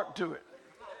spark to it,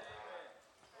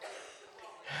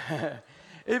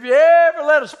 if you ever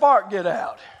let a spark get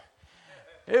out,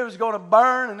 it was going to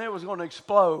burn and it was going to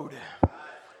explode.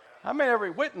 I may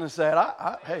ever witness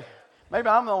that. Hey, maybe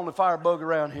I'm the only firebug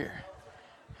around here.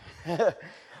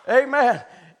 Amen.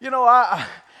 You know,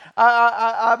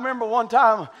 I remember one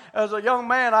time as a young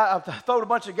man, I threw a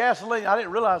bunch of gasoline. I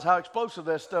didn't realize how explosive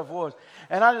that stuff was.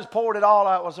 And I just poured it all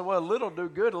out. I said, well, a little do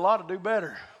good, a lot will do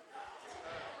better.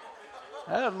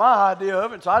 That was my idea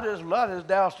of it, so I just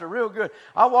doused it real good.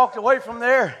 I walked away from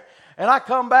there, and I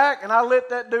come back, and I lit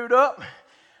that dude up.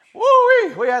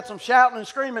 Woo-wee! We had some shouting and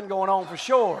screaming going on for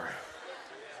sure.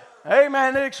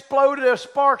 Amen. It exploded. There were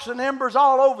sparks and embers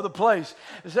all over the place.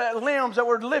 Limbs that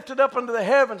were lifted up into the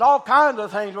heavens. All kinds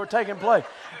of things were taking place.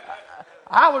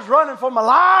 I was running for my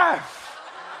life.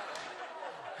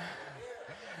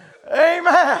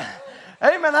 Amen.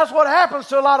 Amen. That's what happens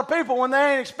to a lot of people when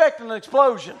they ain't expecting an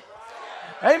explosion.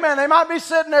 Amen. They might be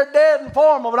sitting there dead and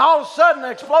formal, but all of a sudden an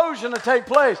explosion will take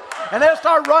place. And they'll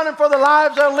start running for their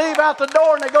lives. They'll leave out the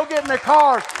door and they go get in their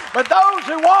cars. But those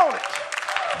who want it,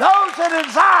 those that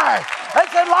desire, they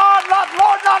said, Lord,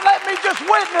 not let me just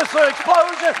witness the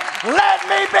explosion. Let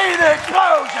me be the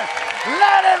explosion.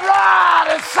 Let it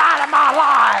ride inside of my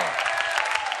life.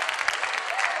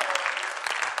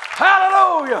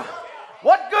 Hallelujah.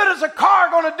 What good is a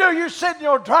car going to do you sit in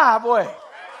your driveway?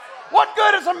 What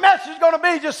good is a message going to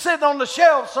be just sitting on the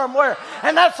shelf somewhere?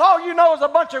 And that's all you know is a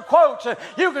bunch of quotes.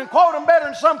 You can quote them better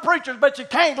than some preachers, but you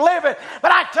can't live it.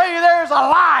 But I tell you, there's a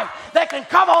life that can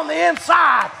come on the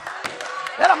inside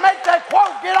that'll make that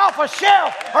quote get off a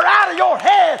shelf or out of your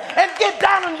head and get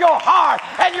down in your heart,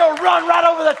 and you'll run right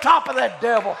over the top of that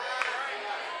devil.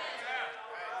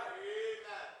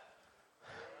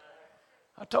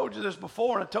 I told you this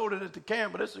before, and I told it at the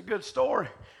camp, but it's a good story.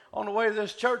 On the way to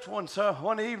this church one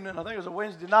evening, I think it was a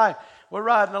Wednesday night, we're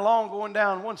riding along going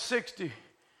down 160.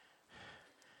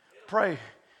 Pray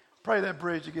that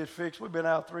bridge will get fixed. We've been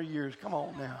out 3 years. Come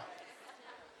on now.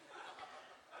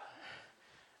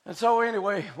 And so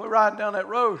anyway, we're riding down that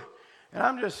road,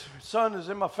 and sun is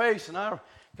in my face, and I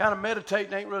kind of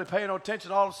meditating, ain't really paying no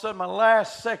attention. All of a sudden, my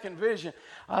last second vision,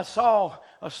 I saw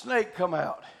a snake come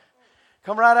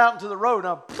right out into the road.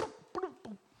 Now,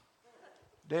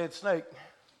 dead snake.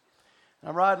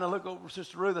 I'm riding, I look over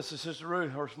Sister Ruth. I said, Sister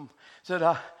Ruth,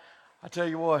 I tell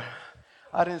you what,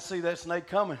 I didn't see that snake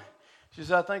coming. She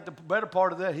said, I think the better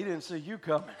part of that, he didn't see you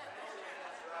coming.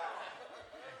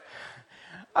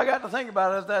 I got to think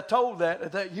about it as I told that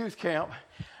at that youth camp.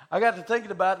 I got to thinking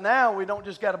about now we don't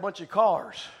just got a bunch of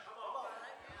cars.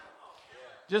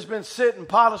 Just been sitting,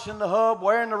 polishing the hub,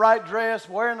 wearing the right dress,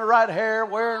 wearing the right hair,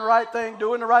 wearing the right thing,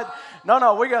 doing the right.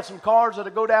 No, we got some cars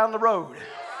that'll go down the road.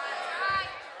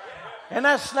 And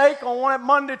that snake on one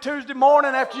Monday, Tuesday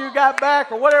morning after you got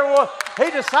back or whatever it was, he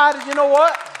decided, you know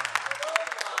what?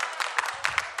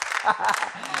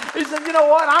 He said, you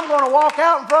know what? I'm going to walk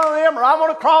out in front of them, or I'm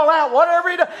going to crawl out, whatever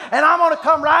he does, and I'm going to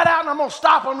come right out and I'm going to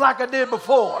stop them like I did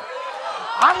before.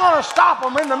 I'm going to stop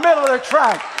them in the middle of their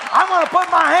track. I'm going to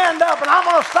put my hand up and I'm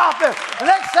going to stop them. The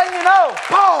next thing you know,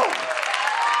 boom!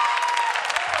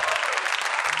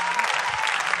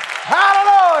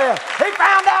 Hallelujah. He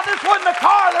found out this wasn't a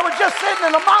car that was just sitting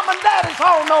in the mom and daddy's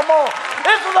home no more.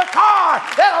 This was a car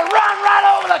that'll run right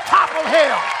over the top of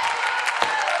him.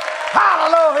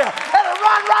 Hallelujah. It'll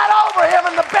run right over him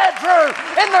in the bedroom,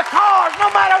 in the cars,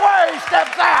 no matter where he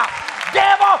steps out.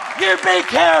 Devil, you be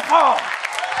careful.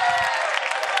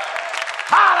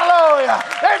 Hallelujah.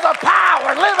 There's a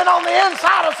power living on the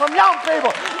inside of some young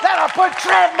people that'll put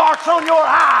tread marks on your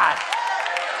eye.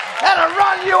 That'll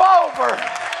run you over.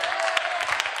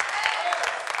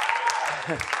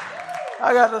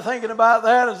 I got to thinking about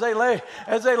that as they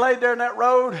laid there in that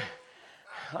road.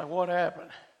 Like, what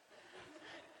happened?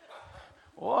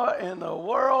 What in the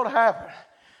world happened?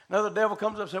 Another devil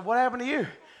comes up and said, what happened to you?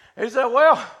 He said,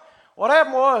 well, what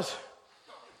happened was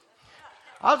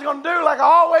I was going to do like I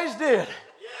always did.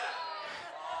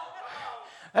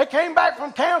 They came back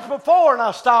from camps before and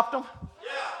I stopped them.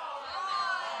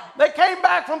 They came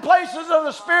back from places of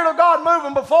the Spirit of God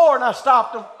moving before and I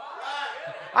stopped them.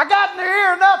 I got in their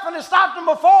ear enough and it stopped them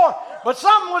before, but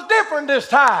something was different this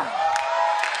time.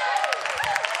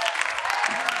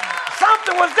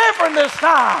 Something was different this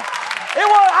time.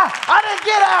 I didn't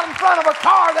get out in front of a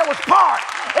car that was parked.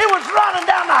 It was running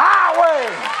down the highway.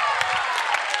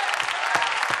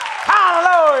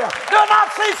 Hallelujah. Do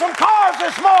not see some cars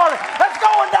this morning that's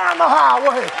going down the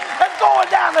highway. That's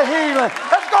going down the healing.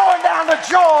 That's going going down to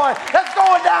joy. It's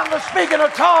going down to speaking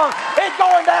of tongues. It's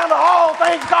going down to all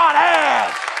things God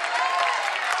has.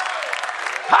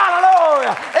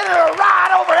 Hallelujah. And it'll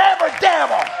ride over every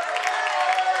devil.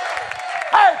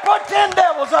 Hey, put 10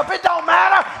 devils up. It don't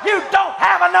matter. You don't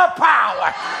have enough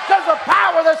power. Because the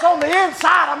power that's on the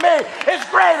inside of me is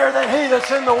greater than he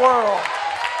that's in the world.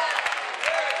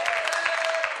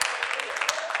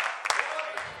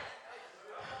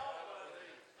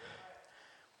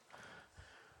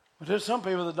 But there's some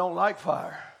people that don't like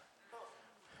fire.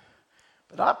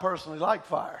 But I personally like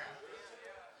fire.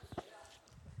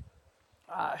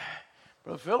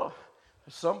 Brother Philip,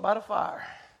 there's something about a fire.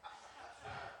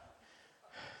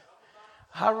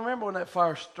 I remember when that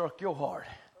fire struck your heart.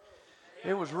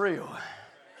 It was real.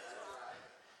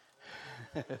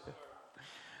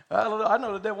 I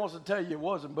know the devil wants to tell you it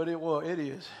wasn't, but it was. It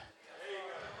is.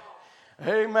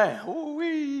 Amen.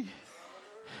 Ooh-wee.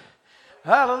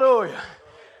 Hallelujah.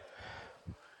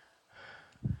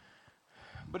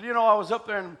 But you know, I was up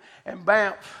there in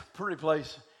Banff, pretty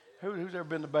place. Who's ever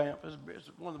been to Banff?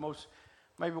 It's one of the most,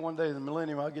 maybe one day in the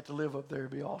millennium I'll get to live up there.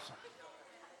 It'd be awesome.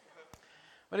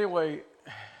 But anyway,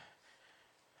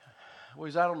 we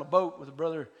was out on the boat with a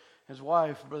brother, his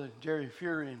wife, Brother Jerry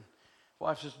Fury, and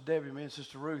wife, Sister Debbie, me and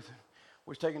Sister Ruth.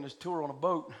 We was taking this tour on a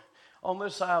boat. On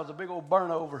this side was a big old burn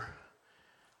over.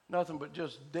 Nothing but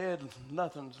just dead,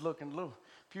 nothing's looking,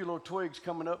 few little twigs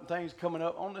coming up and things coming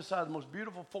up. On this side, the most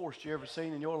beautiful forest you ever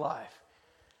seen in your life.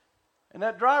 And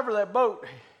that driver of that boat,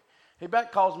 he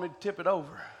back calls me to tip it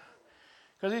over.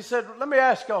 Because he said, let me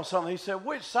ask y'all something. He said,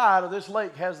 which side of this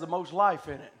lake has the most life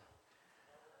in it?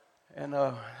 And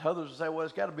others would say, well,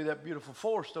 it's got to be that beautiful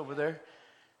forest over there.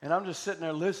 And I'm just sitting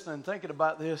there listening, thinking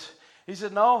about this. He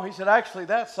said, no. He said, actually,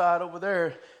 that side over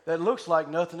there that looks like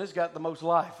nothing, it's got the most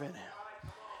life in it.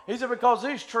 He said, because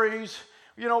these trees,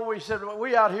 you know, we said,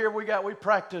 we out here, we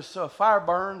practice fire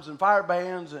burns and fire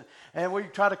bans, and we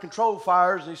try to control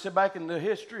fires. And he said, back in the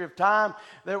history of time,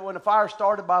 that when a fire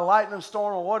started by lightning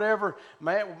storm or whatever,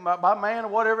 by man or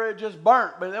whatever, it just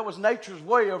burnt. But that was nature's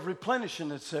way of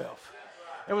replenishing itself.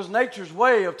 It was nature's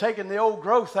way of taking the old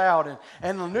growth out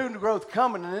and the new growth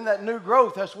coming. And in that new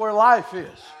growth, that's where life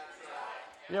is.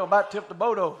 You know, about tipped the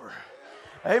boat over.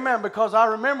 Amen. Because I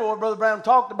remember what Brother Brown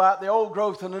talked about, the old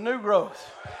growth and the new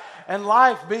growth. And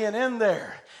life being in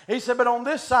there. He said, but on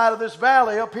this side of this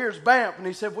valley up here is Banff. And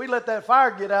he said, if we let that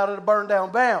fire get out, it'll burn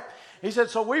down Banff. He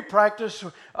said, so we practice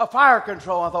fire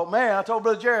control. I thought, man, I told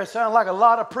Brother Jerry, it sounded like a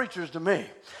lot of preachers to me.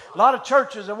 A lot of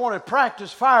churches that want to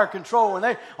practice fire control, and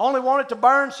they only want it to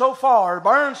burn so far, or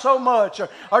burn so much,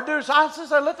 or do so. I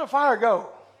said, let the fire go.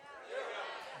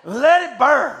 Let it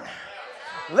burn.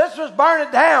 Let's just burn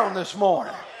it down this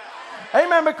morning.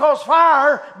 Amen, because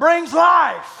fire brings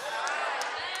life.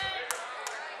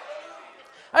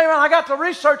 Amen. I got to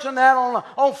researching that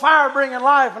on fire bringing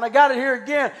life, and I got it here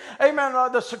again. Amen.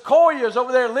 The sequoias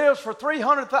over there lives for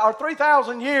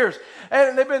 3,000 years,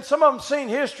 and they've been, some of them seen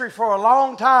history for a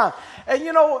long time. And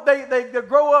you know, they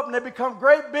grow up and they become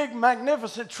great big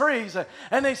magnificent trees,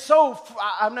 and they so,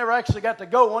 I've never actually got to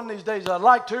go one of these days. I'd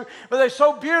like to, but they're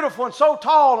so beautiful and so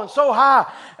tall and so high.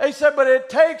 They said, but it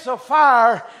takes a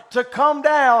fire to come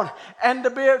down and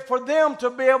for them to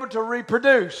be able to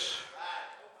reproduce.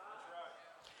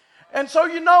 And so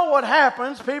you know what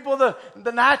happens. People,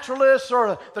 the naturalists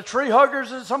or the tree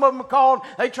huggers, as some of them are called,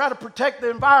 they try to protect the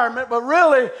environment, but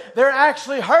really they're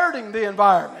actually hurting the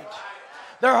environment.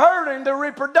 They're hurting the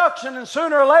reproduction, and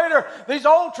sooner or later these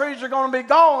old trees are going to be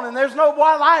gone, and there's no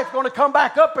life going to come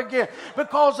back up again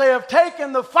because they have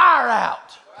taken the fire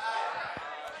out.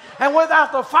 And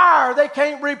without the fire, they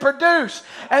can't reproduce.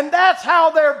 And that's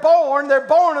how they're born. They're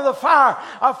born of the fire.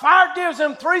 A fire gives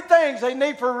them three things they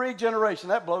need for regeneration.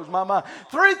 That blows my mind.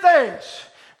 Three things.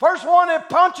 First one, it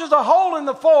punches a hole in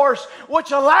the forest,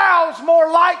 which allows more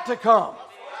light to come.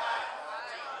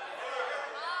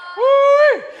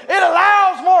 Woo! It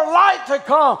allows more light to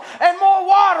come and more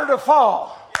water to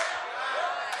fall.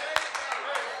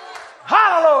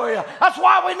 Hallelujah. That's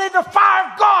why we need the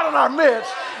fire of God in our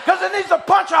midst. Because it needs to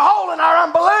punch a hole in our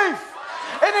unbelief.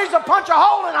 It needs to punch a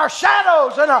hole in our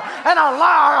shadows and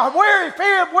our weird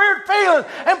feelings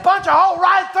and punch a hole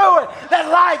right through it that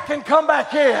light can come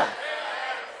back in.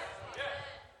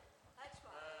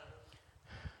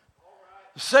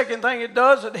 The second thing it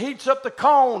does, it heats up the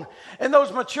cone in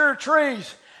those mature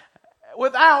trees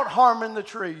without harming the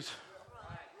trees.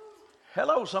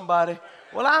 Hello, somebody.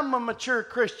 Well, I'm a mature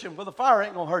Christian. Well, the fire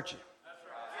ain't going to hurt you.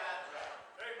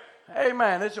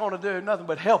 Amen. It's going to do nothing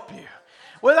but help you.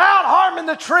 Without harming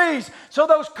the trees. So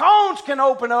those cones can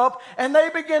open up and they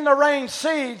begin to rain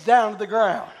seeds down to the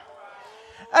ground.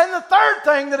 And the third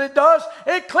thing that it does,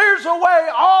 it clears away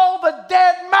all the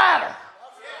dead matter.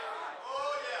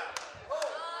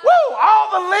 Woo!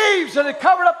 All the leaves that had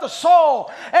covered up the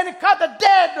soil, and it got the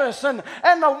deadness and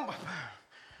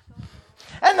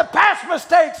the past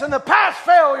mistakes and the past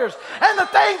failures and the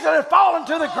things that have fallen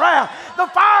to the ground. The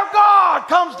fire of God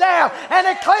comes down and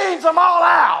it cleans them all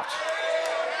out.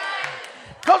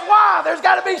 Because why? There's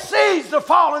got to be seeds to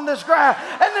fall in this ground.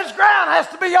 And this ground has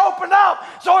to be opened up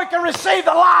so it can receive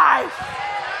the life.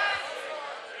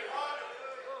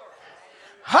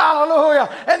 Hallelujah.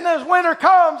 And this winter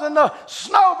comes and the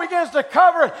snow begins to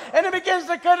cover it, and it begins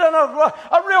to get in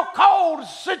a real cold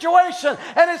situation,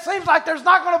 and it seems like there's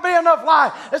not going to be enough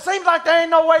life. It seems like there ain't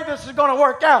no way this is going to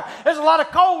work out. There's a lot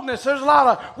of coldness. There's a lot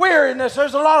of weariness.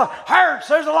 There's a lot of hurts.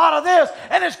 There's a lot of this,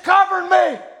 and it's covering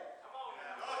me.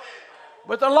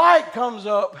 But the light comes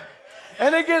up,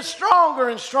 and it gets stronger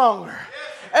and stronger.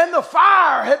 And the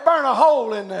fire had burned a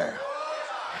hole in there.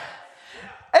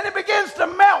 And it begins to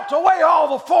melt away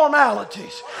all the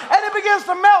formalities. And it begins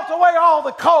to melt away all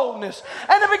the coldness.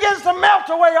 And it begins to melt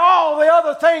away all the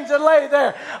other things that lay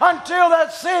there until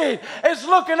that seed is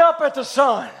looking up at the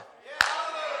sun.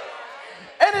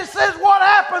 And it says what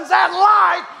happens, that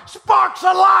light sparks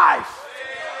a life.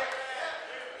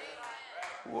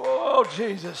 Whoa,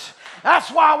 Jesus. That's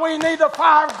why we need the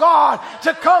fire of God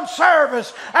to come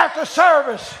service after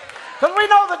service. Because we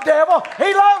know the devil,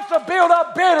 he loves to build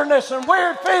up bitterness and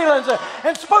weird feelings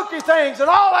and spooky things and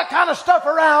all that kind of stuff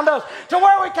around us to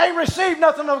where we can't receive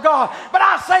nothing of God. But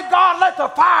I say, God, let the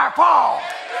fire fall.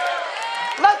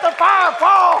 Let the fire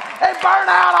fall and burn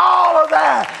out all of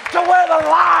that to where the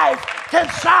life can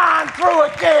shine through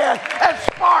again and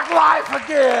spark life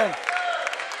again.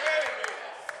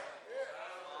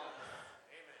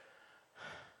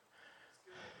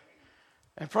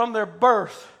 And from their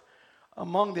birth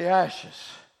among the ashes,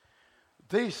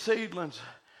 these seedlings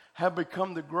have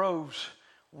become the groves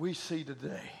we see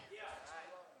today.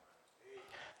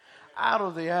 Out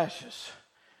of the ashes,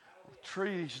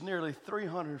 trees nearly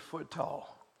 300 foot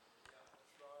tall.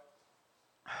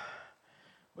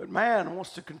 But man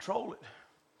wants to control it.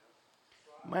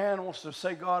 Man wants to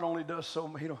say God only does so.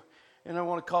 He don't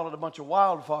want to call it a bunch of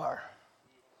wildfire.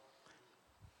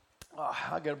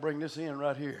 I got to bring this in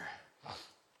right here.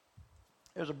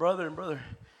 There's a brother, and Brother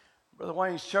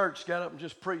Wayne's church got up and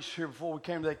just preached here before we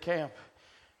came to that camp.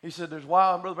 He said,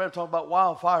 Brother Branham talking about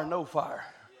wildfire, no fire.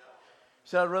 He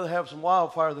said, I'd rather have some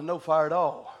wildfire than no fire at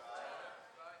all.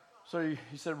 So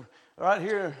he said, right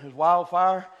here is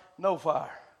wildfire, no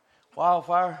fire.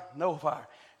 Wildfire, no fire.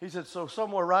 He said, so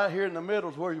somewhere right here in the middle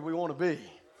is where we want to be.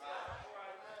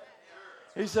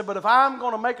 He said, but if I'm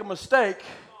going to make a mistake,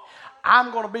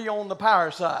 I'm going to be on the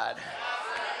power side.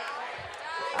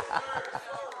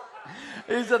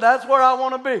 He said, that's where I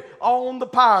want to be, on the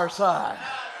power side.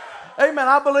 Amen.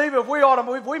 I believe if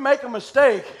we make a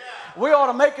mistake, we ought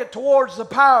to make it towards the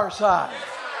power side.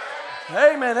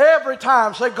 Amen. Every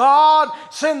time. Say, God,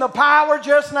 send the power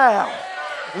just now.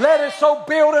 Let it so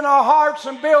build in our hearts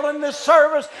and build in this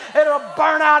service. It'll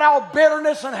burn out all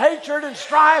bitterness and hatred and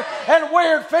strife and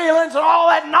weird feelings and all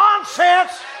that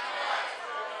nonsense.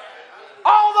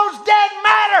 All those dead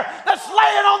matter that's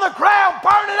laying on the ground,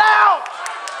 burn it out.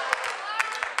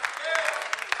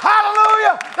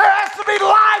 Hallelujah. There has to be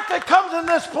life that comes in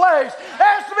this place. There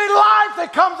has to be life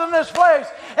that comes in this place.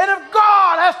 And if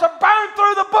God has to burn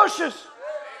through the bushes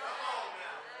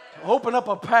to open up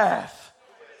a path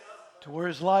to where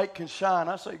his light can shine,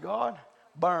 I say, God,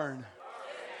 burn.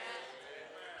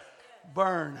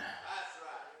 Burn.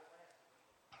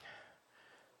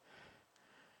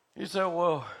 He said,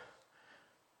 well,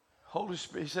 Holy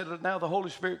Spirit, he said, now the Holy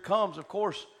Spirit comes. Of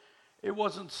course, it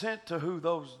wasn't sent to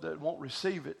those that won't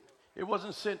receive it. It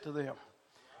wasn't sent to them.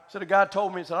 He said, a guy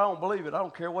told me, he said, I don't believe it. I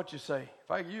don't care what you say.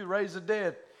 If you raise the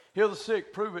dead, heal the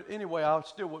sick, prove it anyway, I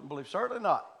still wouldn't believe. Certainly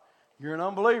not. You're an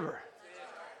unbeliever.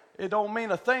 It don't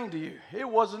mean a thing to you. It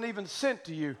wasn't even sent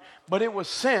to you, but it was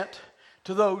sent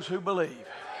to those who believe.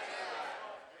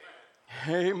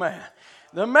 Amen.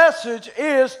 The message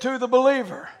is to the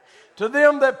believer. To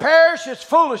them that perish, it's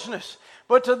foolishness.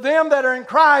 But to them that are in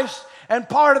Christ and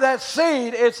part of that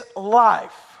seed, it's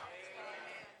life.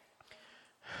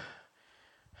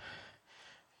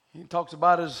 He talks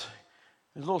about his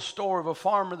little story of a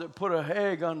farmer that put an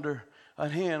egg under a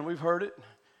hen. We've heard it.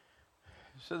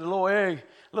 He said the little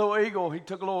eagle, he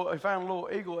found a little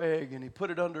eagle egg and he put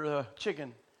it under a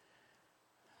chicken.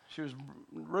 She was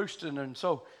roosting and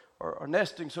or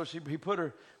nesting, so he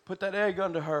put that egg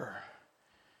under her.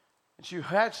 And she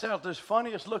hatched out this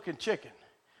funniest looking chicken.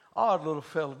 Odd little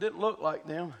fella. Didn't look like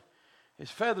them. His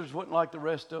feathers wasn't like the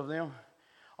rest of them.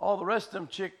 All the rest of them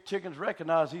chickens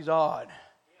recognized he's odd.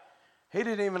 He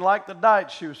didn't even like the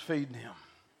diet she was feeding him.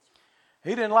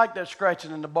 He didn't like that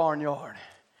scratching in the barnyard.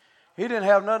 He didn't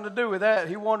have nothing to do with that.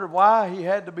 He wondered why he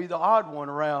had to be the odd one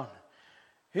around.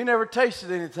 He never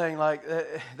tasted anything like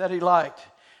that he liked.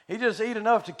 He just ate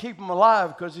enough to keep him alive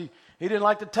because he didn't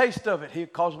like the taste of it.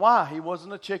 Because why? He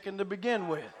wasn't a chicken to begin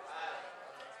with.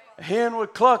 A hen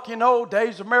would cluck,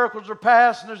 days of miracles are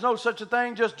past, and there's no such a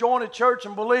thing. Just join a church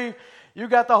and believe you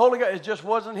got the Holy Ghost. It just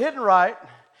wasn't hidden right.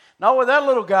 Not with that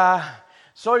little guy.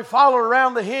 So he followed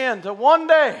around the hen till one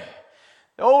day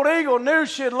the old eagle knew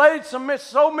she had laid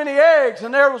so many eggs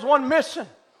and there was one missing.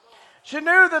 She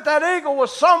knew that eagle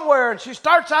was somewhere, and she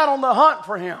starts out on the hunt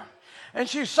for him. And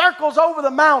she circles over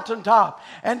the mountaintop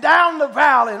and down the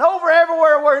valley and over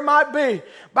everywhere where he might be.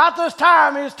 About this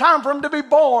time, it's time for him to be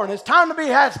born. It's time to be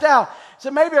hatched out.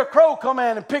 So maybe a crow come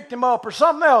in and picked him up or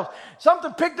something else.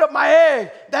 Something picked up my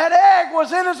egg. That egg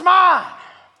was in his mind.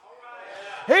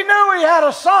 He knew he had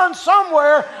a son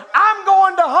somewhere. I'm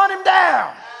going to hunt him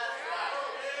down.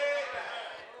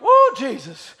 Woo,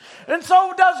 Jesus. And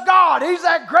so does God. He's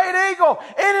that great eagle.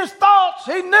 In his thoughts,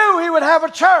 he knew he would have a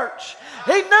church.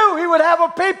 He knew he would have a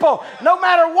people, no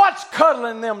matter what's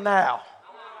cuddling them now.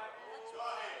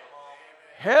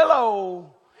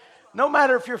 Hello. No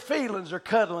matter if your feelings are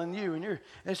cuddling you and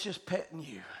it's just petting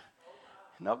you.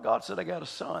 No, God said, I got a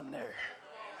son there.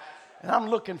 And I'm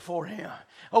looking for him.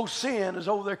 Oh, sin is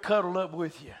over there cuddled up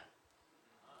with you.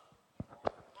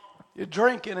 You're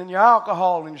drinking and your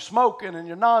alcohol and you're smoking and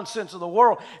your nonsense of the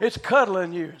world. It's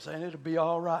cuddling you, saying it'll be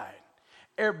all right.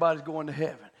 Everybody's going to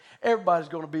heaven. Everybody's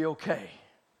going to be okay.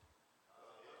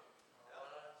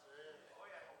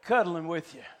 Cuddling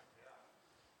with you.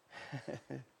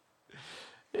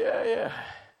 Yeah.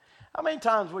 How many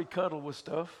times we cuddle with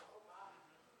stuff?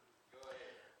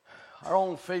 Our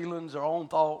own feelings, our own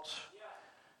thoughts.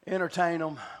 Entertain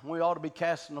them. We ought to be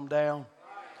casting them down.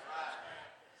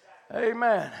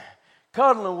 Amen.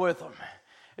 Cuddling with them.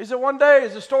 He said one day,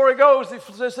 as the story goes,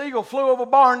 this eagle flew over a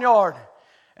barnyard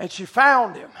and she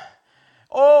found him.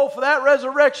 Oh, for that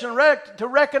resurrection to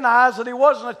recognize that he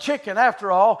wasn't a chicken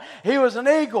after all. He was an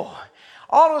eagle.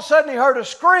 All of a sudden he heard a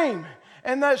scream,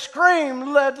 and that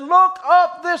scream led, look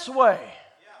up this way.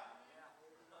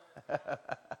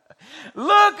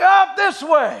 Look up this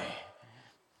way.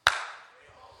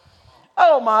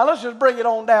 Oh my, let's just bring it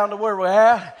on down to where we're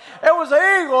at. It was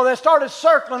an eagle that started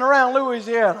circling around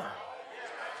Louisiana.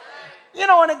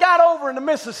 And it got over into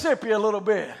Mississippi a little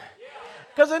bit.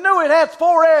 Because it knew it had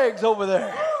 4 eggs over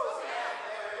there.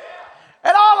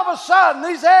 And all of a sudden,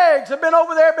 these eggs have been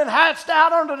over there, been hatched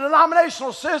out under the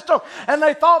denominational system, and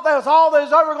they thought that was all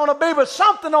there's ever going to be. But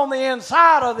something on the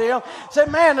inside of them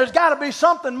said, man, there's got to be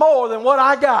something more than what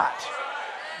I got.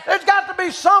 There's got to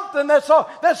be something that's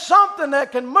something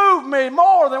that can move me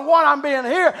more than what I'm being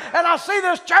here. And I see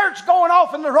this church going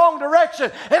off in the wrong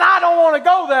direction, and I don't want to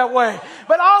go that way.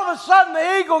 But all of a sudden,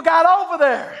 the eagle got over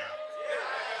there.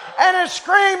 And it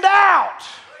screamed out.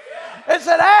 It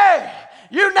said, hey,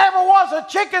 you never was a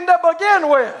chicken to begin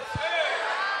with.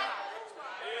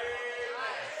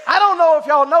 I don't know if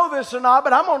y'all know this or not,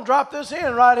 but I'm going to drop this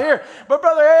in right here. But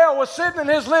Brother Al was sitting in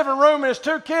his living room, and his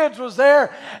 2 kids was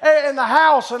there in the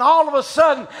house, and all of a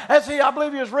sudden, I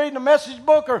believe he was reading a message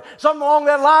book or something along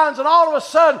that lines, and all of a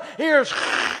sudden,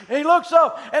 he looks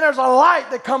up, and there's a light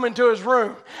that comes into his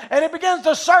room. And it begins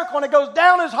to circle, and it goes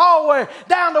down his hallway,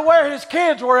 down to where his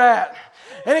kids were at.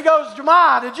 And he goes,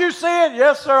 Jemiah, did you see it?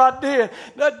 Yes, sir, I did.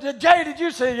 Jay, did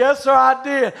you see it? Yes, sir, I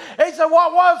did. He said,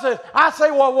 what was it? I say,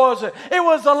 what was it? It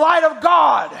was the light of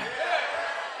God.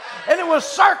 And it was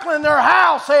circling their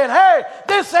house saying, hey,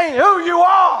 this ain't who you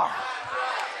are.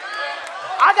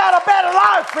 I got a better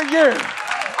life for you.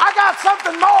 I got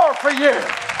something more for you.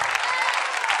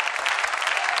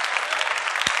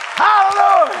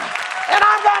 Hallelujah. And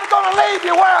I'm not going to leave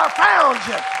you where I found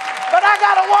you. But I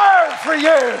got a word for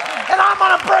you, and I'm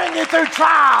going to bring you through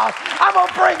trials. I'm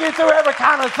going to bring you through every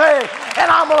kind of thing,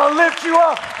 and I'm going to lift you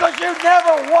up because you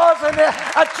never wasn't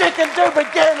a chicken to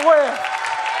begin with.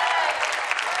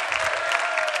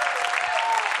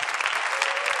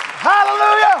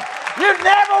 Hallelujah. You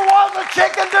never was a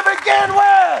chicken to begin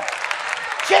with.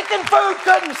 Chicken food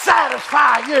couldn't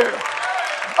satisfy you.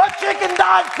 A chicken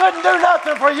diet couldn't do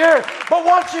nothing for you. But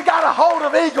once you got a hold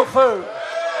of eagle food,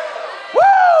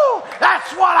 woo!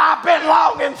 That's what I've been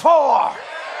longing for.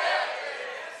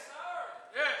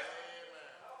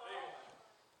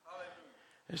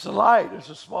 It's a light. It's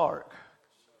a spark.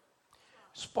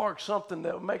 Spark something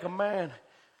that would make a man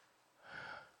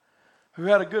who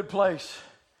had a good place,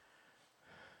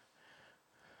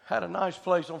 had a nice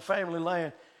place on family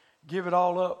land, give it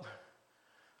all up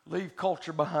Leave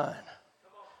culture behind.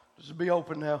 Just be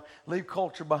open now. Leave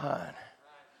culture behind.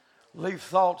 Leave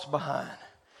thoughts behind.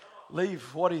 Leave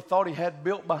what he thought he had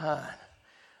built behind.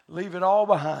 Leave it all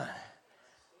behind.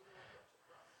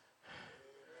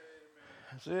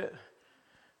 That's it.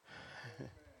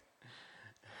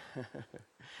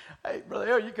 Hey, Brother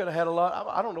L, you could have had a lot.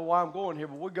 I don't know why I'm going here,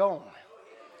 but we're going.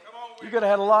 You could have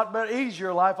had a lot better,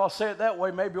 easier life. I'll say it that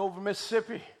way, maybe over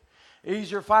Mississippi.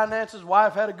 Easier finances.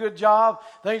 Wife had a good job.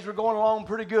 Things were going along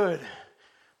pretty good.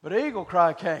 But the eagle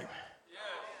cry came.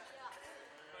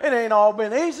 It ain't all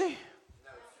been easy.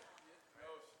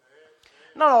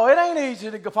 No, it ain't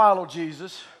easy to follow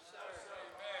Jesus.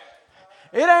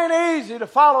 It ain't easy to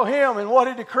follow him and what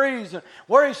he decrees and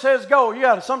where he says go. You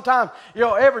got to sometimes,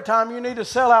 every time you need to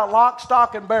sell out lock,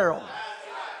 stock, and barrel.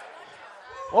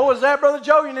 What was that, Brother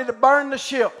Joe? You need to burn the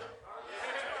ship.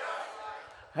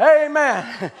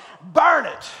 Amen. Burn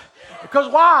it.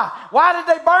 Because why? Why did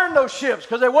they burn those ships?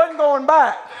 Because they wasn't going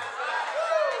back.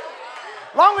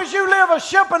 Long as you live a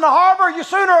ship in the harbor, you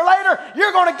sooner or later,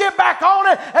 you're going to get back on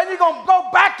it and you're going to go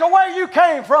back to where you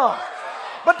came from.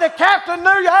 But the captain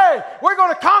knew, hey, we're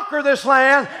going to conquer this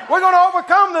land. We're going to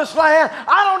overcome this land.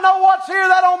 I don't know what's here.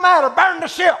 That don't matter. Burn the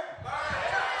ship.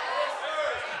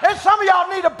 And some of y'all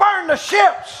need to burn the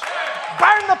ships.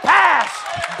 Burn the past.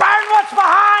 Burn what's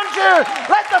behind you.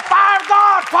 Let the fire of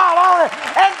God fall on it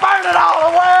and burn it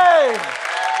all away.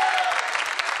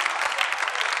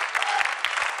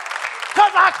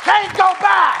 Because I can't go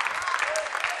back.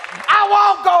 I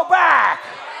won't go back.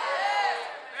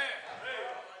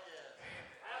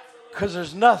 Because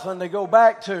there's nothing to go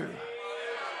back to.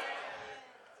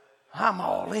 I'm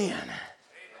all in.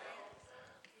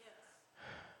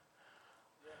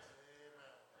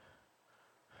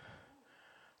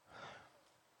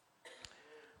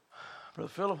 Brother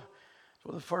Philip, it's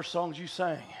one of the first songs you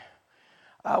sang.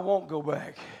 I won't go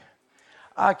back.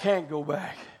 I can't go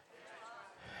back.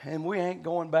 And we ain't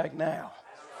going back now.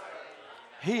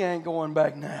 He ain't going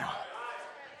back now.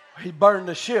 He burned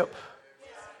the ship.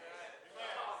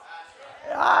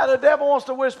 The devil wants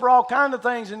to whisper all kinds of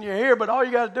things in your ear, but all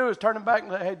you got to do is turn him back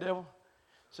and say, hey, devil,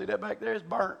 see that back there? It's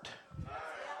burnt.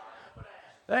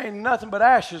 There ain't nothing but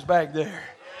ashes back there.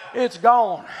 It's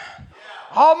gone.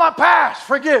 All my past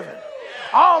forgiven.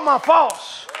 All my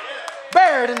faults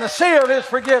buried in the sea of his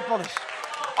forgiveness.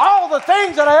 All the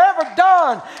things that I ever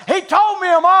done, he told me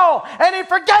them all, and he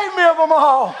forgave me of them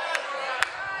all.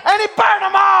 And he burned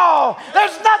them all.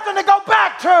 There's nothing to go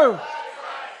back to.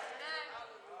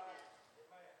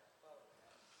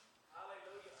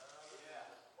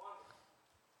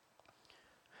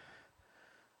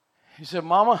 He said,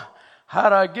 Mama, how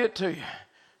do I get to you?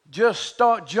 Just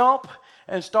jump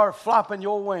and start flopping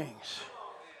your wings.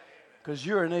 Because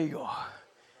you're an eagle.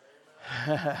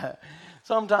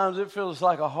 Sometimes it feels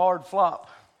like a hard flop.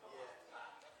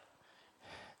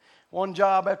 One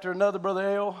job after another, Brother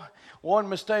L. One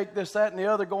mistake, this, that, and the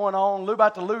other going on.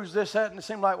 About to lose this, that, and it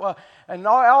seemed like, well, and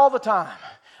all the time,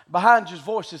 behind you's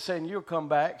voice is saying, you'll come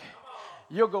back.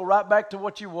 You'll go right back to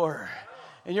what you were.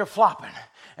 And you're flopping,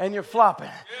 and you're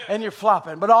flopping, and you're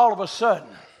flopping. But all of a sudden,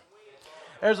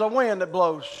 there's a wind that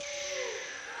blows.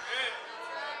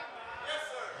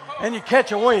 And you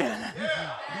catch a wind.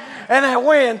 And that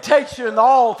wind takes you into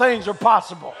all things are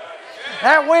possible.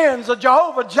 That wind's a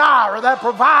Jehovah Jireh that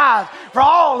provides for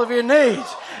all of your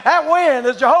needs. That wind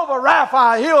is Jehovah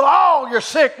Rapha, heal all your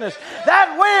sickness.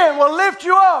 That wind will lift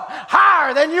you up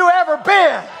higher than you ever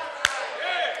been.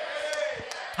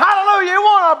 Hallelujah. You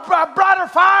want a brighter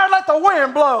fire? Let the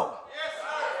wind blow.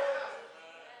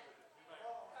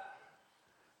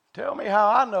 Tell me how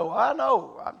I know. I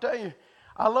know. I'm telling you,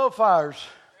 I love fires.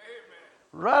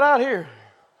 Right out here.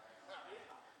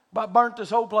 About burnt this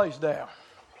whole place down.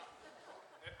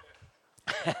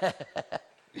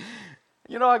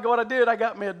 You know what I did? I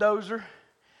got me a dozer.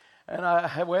 And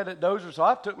we had that dozer, so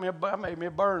I made me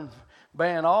a burn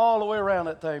band all the way around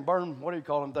that thing. Burn, what do you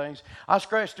call them things? I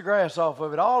scratched the grass off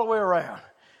of it all the way around.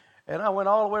 And I went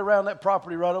all the way around that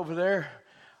property right over there.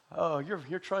 Oh,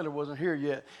 your trailer wasn't here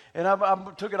yet. And I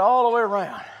took it all the way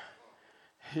around.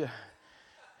 Yeah.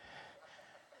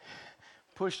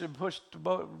 Pushed the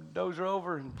dozer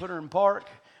over and put her in park.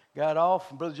 Got off.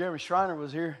 And Brother Jeremy Schreiner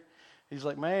was here. He's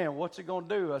like, man, what's it going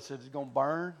to do? I said, it's going to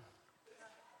burn.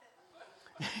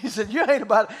 He said, you ain't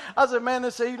about it. I said, man,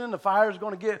 this evening the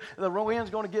wind's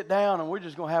going to get down, and we're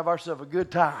just going to have ourselves a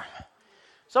good time.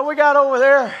 So we got over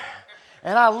there,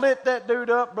 and I lit that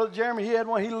dude up. Brother Jeremy, he had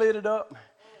one. He lit it up,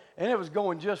 and it was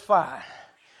going just fine.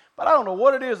 But I don't know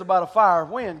what it is about a fire.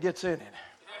 Wind gets in it.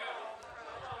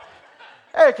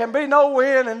 There can be no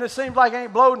wind, and it seems like it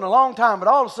ain't blowed in a long time, but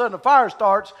all of a sudden the fire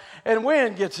starts and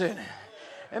wind gets in it.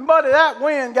 And buddy, that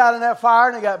wind got in that fire,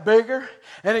 and it got bigger,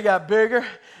 and it got bigger,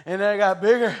 and then it got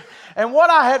bigger. And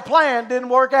what I had planned didn't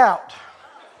work out.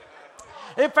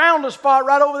 It found a spot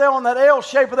right over there on that L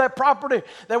shape of that property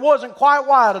that wasn't quite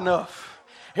wide enough.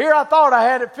 Here I thought I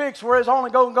had it fixed where it's only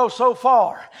going to go so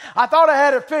far. I thought I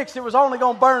had it fixed, it was only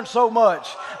going to burn so much.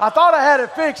 I thought I had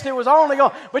it fixed, it was only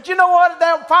going... But you know what?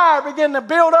 That fire began to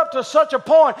build up to such a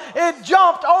point, it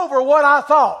jumped over what I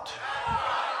thought.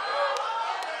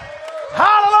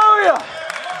 Hallelujah!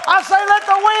 I say let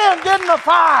the wind get in the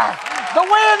fire. The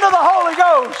wind of the Holy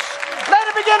Ghost. Let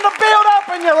it begin to build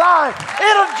up in your life.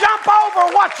 It'll jump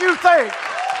over what you think.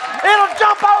 It'll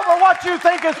jump over what you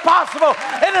think is possible,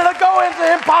 and it'll go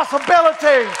into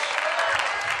impossibilities.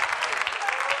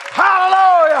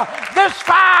 Hallelujah. This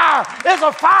fire is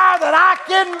a fire that I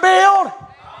can build.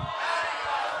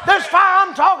 This fire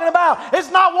I'm talking about is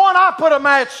not one I put a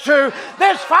match to.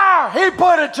 This fire, He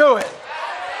put it to it.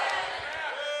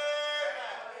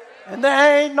 And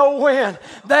there ain't no wind.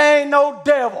 There ain't no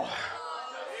devil.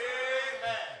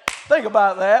 Think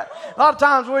about that. A lot of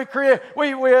times we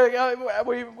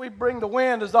bring the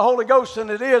wind as the Holy Ghost, and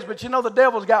it is, but you know the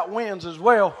devil's got winds as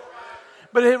well.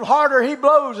 But the harder he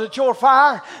blows at your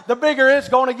fire, the bigger it's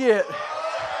going to get.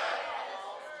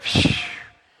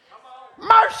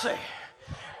 Mercy.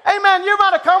 Amen. You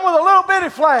might have come with a little bitty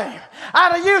flame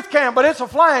out of youth camp, but it's a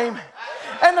flame.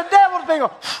 And the devil's been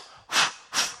going...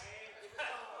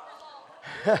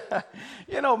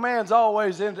 You know, man's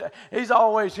always he's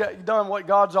always done what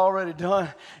God's already done.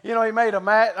 You know, He made a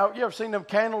mat. You ever seen them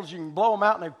candles? You can blow them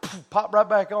out and they pop right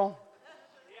back on.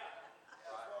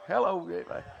 Hello,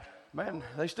 man.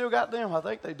 They still got them. I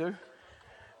think they do.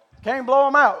 Can't blow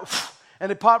them out, and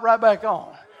they pop right back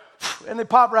on, and they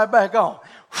pop right back on,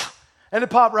 and they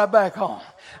pop right back on.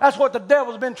 That's what the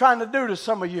devil's been trying to do to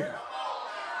some of you.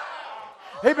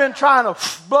 He's been trying to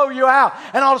blow you out,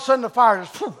 and all of a sudden the fire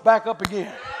just back up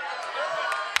again.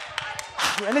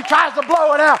 And he tries to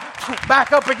blow it out,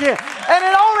 back up again. And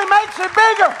it only makes it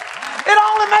bigger. It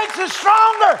only makes it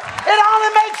stronger. It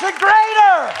only makes it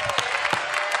greater.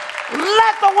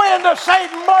 Let the wind of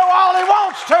Satan blow all he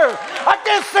wants to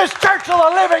against this church of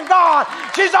the living God.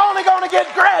 She's only going to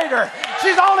get greater.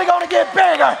 She's only going to get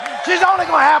bigger. She's only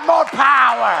going to have more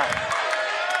power.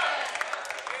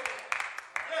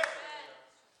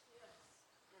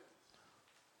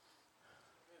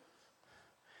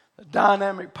 The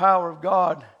dynamic power of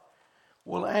God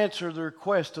will answer the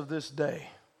request of this day.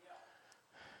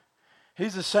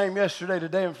 He's the same yesterday,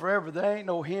 today, and forever. There ain't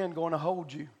no hen going to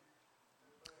hold you.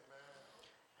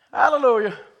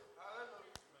 Hallelujah.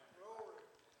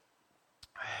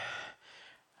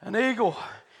 An eagle,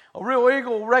 a real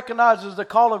eagle recognizes the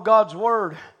call of God's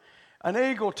word. An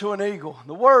eagle to an eagle,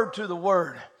 the word to the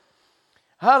word.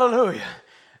 Hallelujah.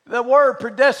 The word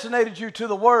predestinated you to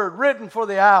the word, written for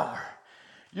the hour.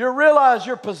 You realize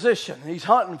your position. He's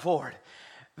hunting for it.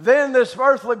 Then this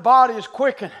earthly body is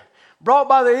quickened, brought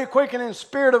by the quickening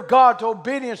Spirit of God to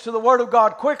obedience to the Word of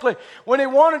God quickly. When he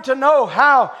wanted to know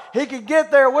how he could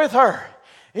get there with her,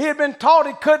 he had been taught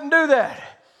he couldn't do that.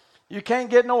 You can't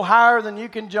get no higher than you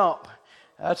can jump.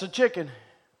 That's a chicken.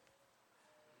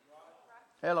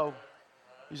 Hello.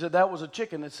 He said that was a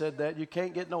chicken that said that. You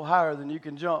can't get no higher than you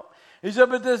can jump. He said,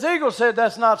 but this eagle said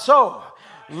that's not so.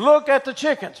 Look at the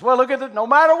chickens. Well, look at no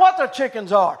matter what the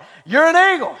chickens are, you're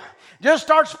an eagle. Just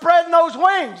start spreading those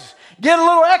wings. Get a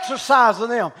little exercise in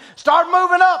them. Start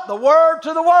moving up, the word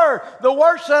to the word. The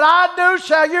works that I do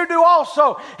shall you do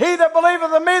also. He that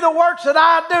believeth in me, the works that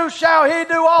I do shall he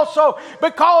do also.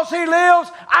 Because he lives,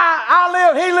 I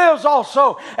live, he lives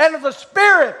also. And if the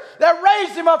Spirit that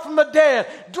raised him up from the dead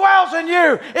dwells in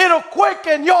you, it'll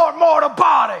quicken your mortal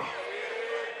body.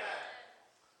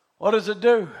 What does it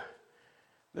do?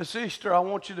 This Easter, I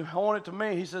want it to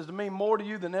mean, he says to me, more to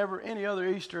you than ever any other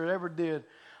Easter ever did.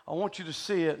 I want you to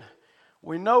see it.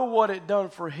 We know what it done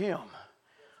for him.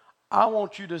 I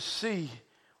want you to see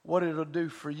what it'll do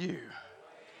for you.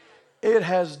 It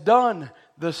has done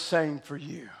the same for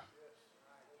you.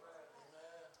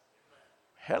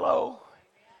 Hello.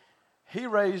 He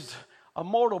raised a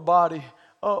mortal body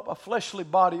up, a fleshly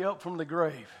body up from the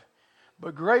grave.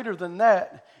 But greater than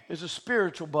that is a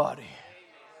spiritual body.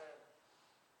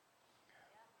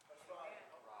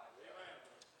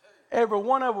 Every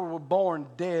one of us were born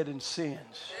dead in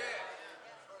sins.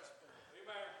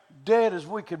 Dead as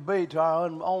we could be to our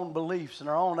own beliefs and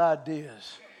our own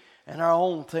ideas and our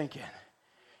own thinking.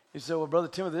 He said, well, Brother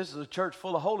Timothy, this is a church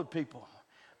full of holy people.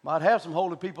 Might have some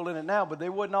holy people in it now, but they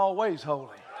wasn't always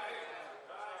holy.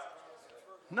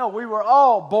 No, we were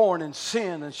all born in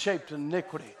sin and shaped in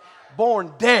iniquity.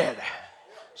 Born dead.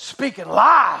 Speaking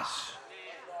lies.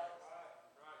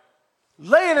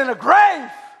 Laying in a grave.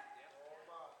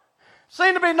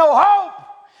 Seemed to be no hope.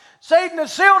 Satan had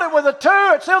sealed it with a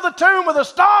tomb. It sealed the tomb with a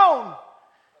stone.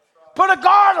 Put a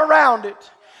guard around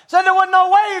it. Said there wasn't no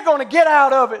way you're going to get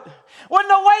out of it. Wasn't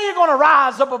no way you're going to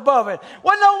rise up above it.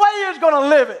 Wasn't no way you was going to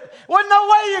live it. Wasn't no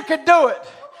way you could do it.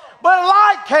 But a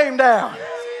light came down.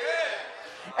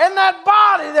 And that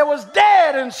body that was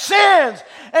dead in sins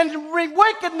and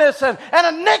wickedness and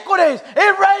iniquities,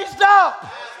 it raised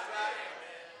up.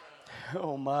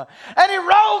 Oh my. And he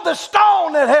rolled the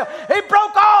stone that held. He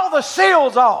broke all the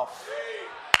seals off.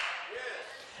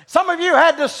 Some of you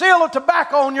had the seal of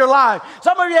tobacco on your life.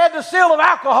 Some of you had the seal of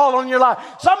alcohol on your life.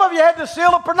 Some of you had the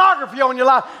seal of pornography on your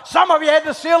life. Some of you had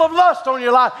the seal of lust on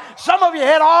your life. Some of you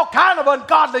had all kind of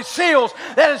ungodly seals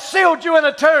that had sealed you in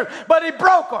a tomb, but he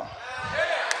broke them.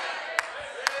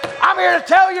 I'm here to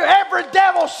tell you every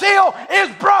devil seal is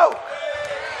broke.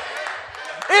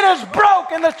 It is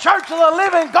broke, and the church of the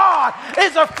living God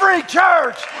is a free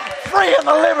church. Free in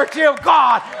the liberty of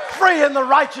God. Free in the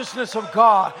righteousness of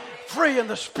God. Free in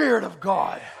the Spirit of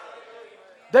God.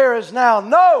 There is now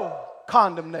no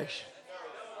condemnation.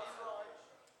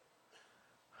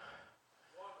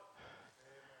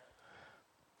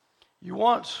 You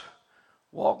once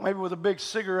walked maybe with a big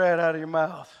cigarette out of your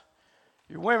mouth.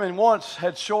 Your women once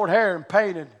had short hair and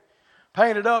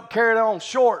painted up, carried on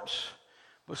shorts,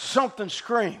 but something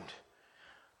screamed.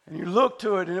 And you looked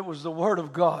to it and it was the Word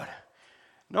of God.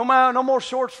 No more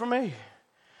shorts for me.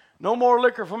 No more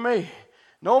liquor for me.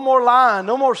 No more lying,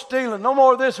 no more stealing, no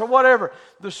more this or whatever.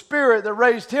 The Spirit that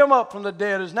raised him up from the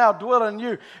dead is now dwelling in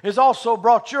you. Has also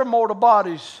brought your mortal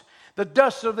bodies, the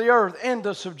dust of the earth,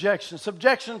 into subjection.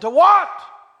 Subjection to what?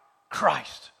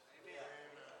 Christ.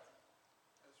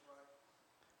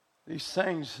 These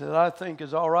things that I think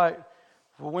is all right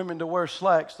for women to wear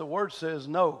slacks, the Word says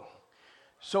no.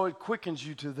 So it quickens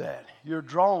you to that. You're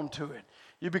drawn to it.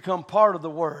 You become part of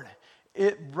the Word.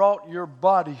 It brought your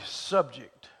body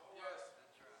subject.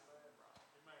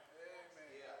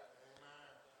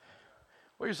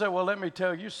 Well, you say, well, let me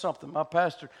tell you something. My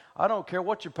pastor, I don't care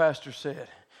what your pastor said.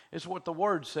 It's what the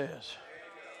Word says.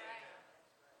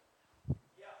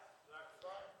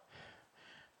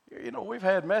 You know, we've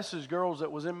had message girls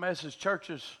that was in message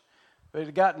churches. They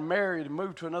had gotten married and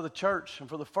moved to another church, and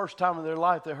for the first time in their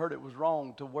life, they heard it was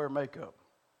wrong to wear makeup.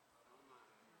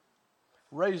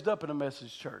 Raised up in a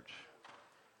message church.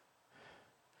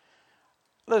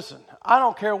 Listen, I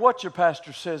don't care what your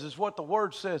pastor says. It's what the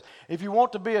Word says. If you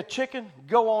want to be a chicken,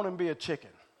 go on and be a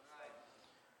chicken.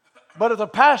 But if the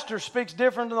pastor speaks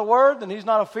different than the Word, then he's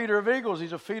not a feeder of eagles.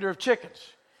 He's a feeder of chickens.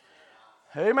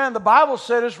 Amen. The Bible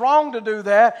said it's wrong to do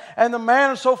that. And the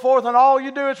man and so forth, and all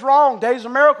you do, it's wrong. Days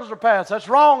of miracles are past. That's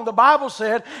wrong. The Bible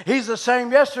said he's the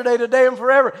same yesterday, today, and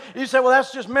forever. You say, well,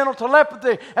 that's just mental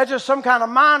telepathy. That's just some kind of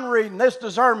mind reading, this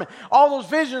discernment. All those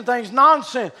vision things,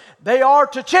 nonsense. They are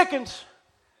to chickens.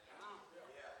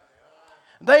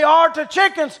 They are to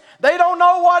chickens. They don't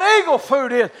know what eagle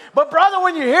food is. But brother,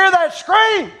 when you hear that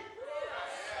scream,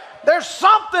 there's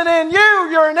something in you.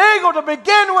 You're an eagle to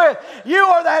begin with. You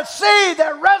are that seed.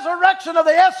 That resurrection of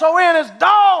the S-O-N is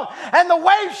dawned, and the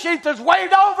wave sheath is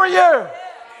waved over you.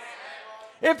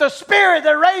 If the Spirit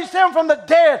that raised him from the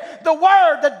dead, the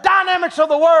Word, the dynamics of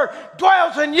the Word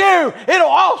dwells in you, it'll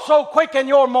also quicken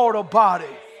your mortal body.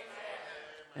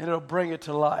 And it'll bring it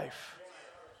to life.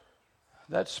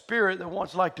 That spirit that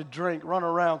once liked to drink, run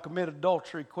around, commit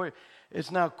adultery,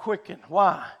 it's now quickened.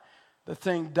 Why? The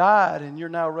thing died and you're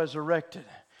now resurrected.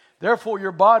 Therefore,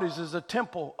 your bodies is a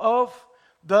temple of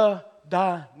the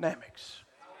dynamics.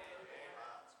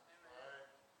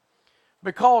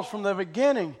 Because from the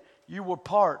beginning, you were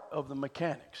part of the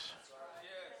mechanics.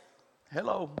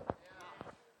 Hello.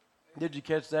 Did you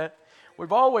catch that?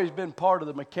 We've always been part of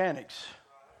the mechanics.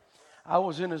 I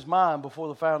was in his mind before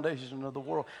the foundation of the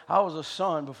world. I was a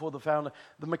son before the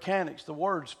mechanics. The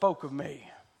Word spoke of me.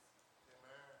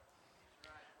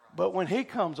 But when he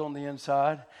comes on the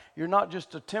inside, you're not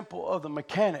just a temple of the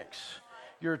mechanics.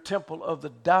 You're a temple of the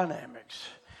dynamics,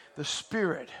 the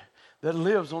Spirit that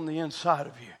lives on the inside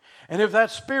of you. And if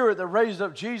that Spirit that raised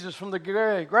up Jesus from the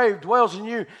grave dwells in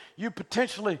you, you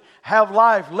potentially have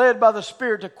life led by the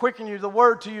Spirit to quicken you, the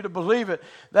Word to you to believe it.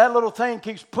 That little thing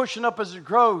keeps pushing up as it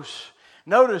grows.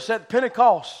 Notice at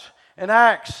Pentecost and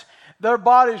Acts, their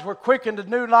bodies were quickened to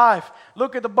new life.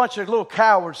 Look at the bunch of little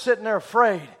cowards sitting there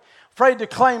afraid to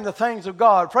claim the things of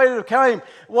God, afraid to claim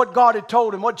what God had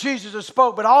told him, what Jesus had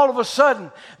spoke. But all of a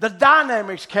sudden, the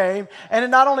dynamics came, and it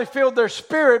not only filled their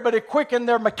spirit, but it quickened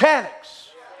their mechanics.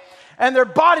 and their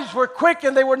bodies were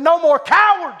quickened. They were no more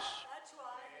cowards.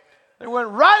 They went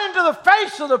right into the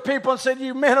face of the people and said,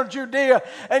 you men of Judea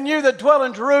and you that dwell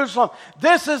in Jerusalem,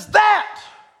 this is that.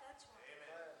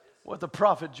 What the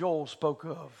prophet Joel spoke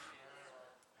of.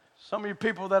 Some of you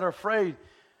people that are afraid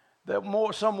that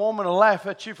some woman will laugh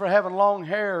at you for having long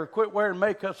hair or quit wearing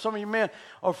makeup. Some of you men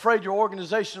are afraid your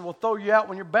organization will throw you out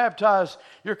when you're baptized,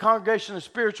 your congregation in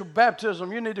spiritual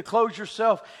baptism. You need to close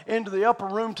yourself into the upper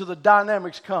room till the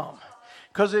dynamics come.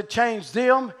 Because it changed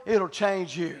them, it'll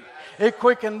change you. It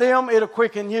quickened them, it'll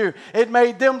quicken you. It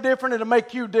made them different, it'll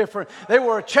make you different. They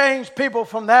were a changed people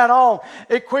from that on.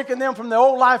 It quickened them from the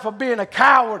old life of being a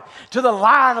coward to the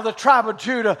Lion of the tribe of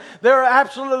Judah. They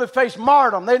absolutely faced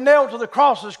martyrdom. They nailed to the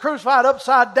crosses, crucified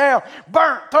upside down,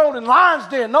 burnt, thrown in lions'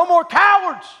 den. No more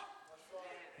cowards.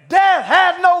 Death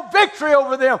had no victory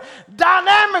over them.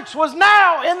 Dynamics was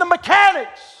now in the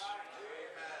mechanics.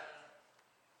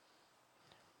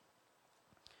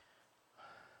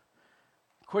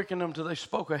 Quickened them till they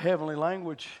spoke a heavenly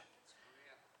language.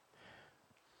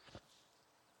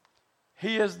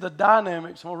 He is the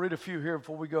dynamics. I'm going to read a few here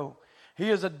before we go. He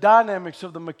is the dynamics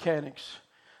of the mechanics.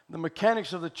 The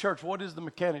mechanics of the church. What is the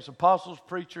mechanics? Apostles,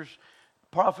 preachers,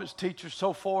 prophets, teachers,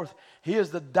 so forth. He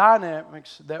is the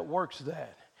dynamics that works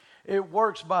that. It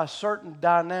works by a certain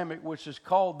dynamic which is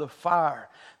called the fire.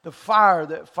 The fire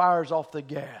that fires off the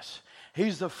gas.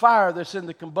 He's the fire that's in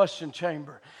the combustion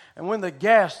chamber. And when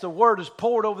the word is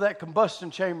poured over that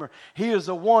combustion chamber, He is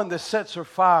the one that sets her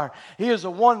fire. He is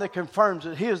the one that confirms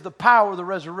it. He is the power of the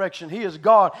resurrection. He is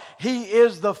God. He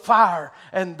is the fire.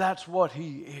 And that's what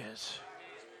He is.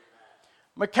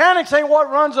 Mechanics ain't what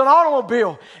runs an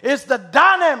automobile. It's the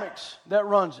dynamics that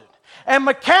runs it. And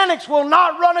mechanics will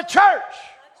not run a church.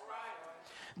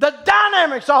 The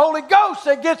dynamics, the Holy Ghost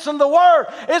that gets in the Word.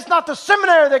 It's not the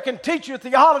seminary that can teach you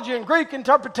theology and Greek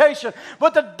interpretation,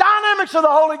 but the dynamics of the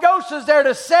Holy Ghost is there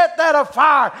to set that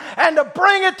afire and to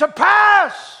bring it to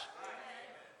pass.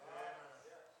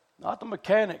 Not the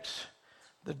mechanics,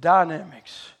 the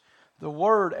dynamics. The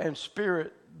Word and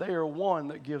Spirit, they are one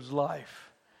that gives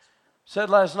life. Said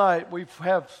last night, we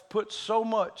have put so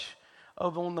much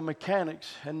on the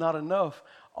mechanics and not enough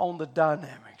on the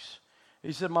dynamics.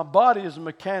 He said, my body is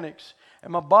mechanics,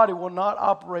 and my body will not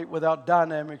operate without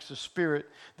dynamics, the Spirit.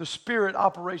 The Spirit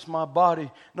operates my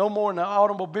body. No more in an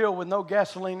automobile with no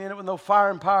gasoline in it, with no fire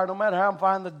and power. No matter how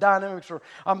fine the dynamics or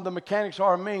the mechanics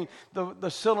are, the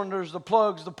cylinders, the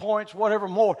plugs, the points, whatever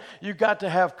more. You got to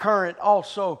have current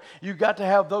also. You got to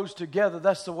have those together.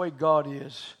 That's the way God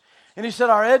is. And he said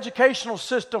our educational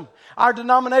system, our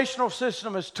denominational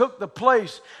system has took the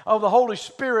place of the Holy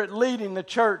Spirit leading the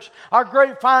church. Our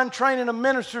great fine training of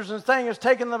ministers and things has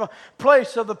taken the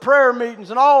place of the prayer meetings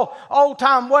and all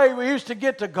old-time way we used to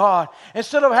get to God.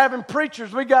 Instead of having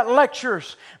preachers, we got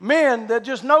lecturers, men that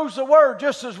just knows the Word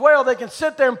just as well. They can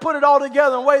sit there and put it all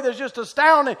together in a way that's just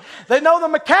astounding. They know the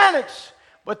mechanics,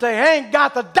 but they ain't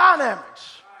got the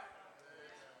dynamics.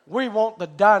 We want the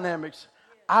dynamics.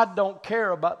 I don't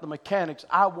care about the mechanics.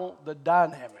 I want the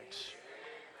dynamics.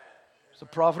 It's the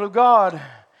prophet of God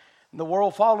in the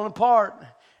world falling apart.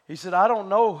 He said, I don't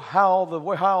know how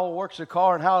it all works a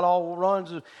car and how it all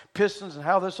runs, the pistons and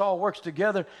how this all works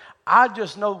together. I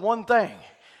just know one thing.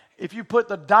 If you put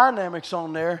the dynamics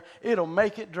on there, it'll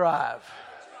make it drive.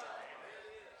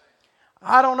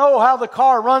 I don't know how the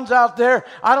car runs out there.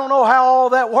 I don't know how all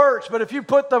that works. But if you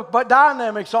put the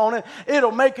dynamics on it,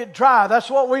 it'll make it drive. That's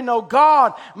what we know.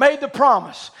 God made the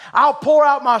promise. I'll pour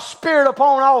out my Spirit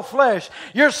upon all flesh.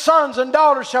 Your sons and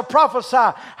daughters shall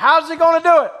prophesy. How's He going to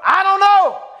do it? I don't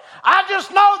know. I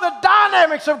just know the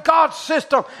dynamics of God's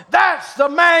system. That's the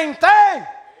main thing.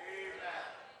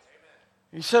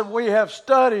 He said we have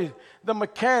studied the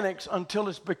mechanics until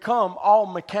it's become all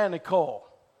mechanical.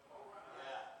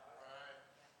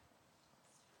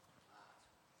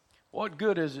 What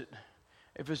good is it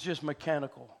if it's just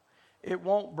mechanical? It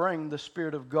won't bring the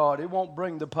Spirit of God. It won't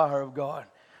bring the power of God.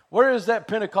 Where is that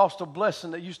Pentecostal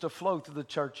blessing that used to flow through the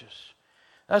churches?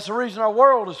 That's the reason our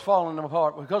world is falling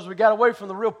apart, because we got away from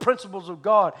the real principles of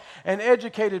God and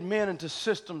educated men into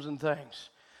systems and things.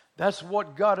 That's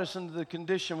what got us into the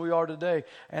condition we are today.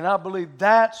 And I believe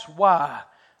that's why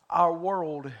our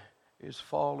world is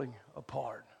falling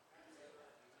apart.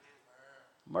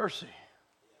 Mercy.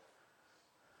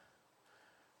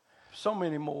 So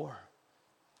many more.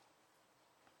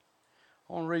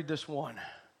 I want to read this one.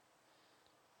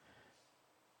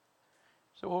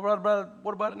 So what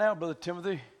about it now, Brother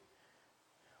Timothy?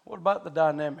 What about the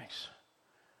dynamics?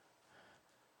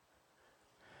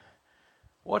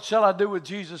 What shall I do with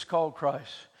Jesus called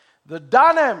Christ? The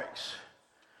dynamics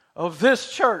of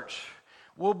this church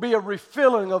will be a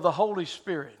refilling of the Holy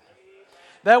Spirit.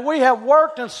 That we have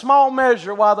worked in small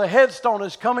measure while the headstone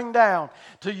is coming down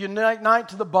to unite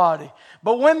to the body.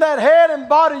 But when that head and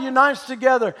body unites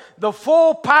together, the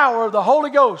full power of the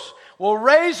Holy Ghost will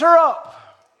raise her up.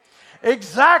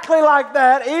 Exactly like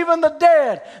that, even the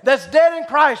dead that's dead in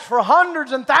Christ for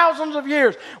hundreds and thousands of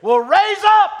years will raise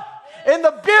up in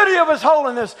the beauty of His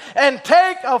holiness and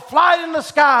take a flight in the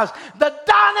skies. The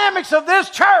dynamics of this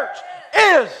church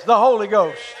is the Holy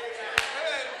Ghost.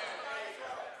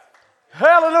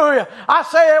 Hallelujah. I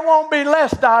say it won't be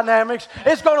less dynamics.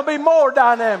 It's going to be more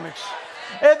dynamics.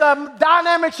 And the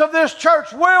dynamics of this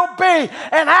church will be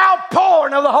an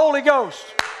outpouring of the Holy Ghost.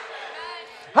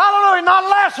 Hallelujah. Not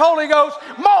less Holy Ghost,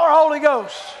 more Holy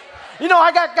Ghost. You know,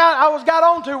 I was got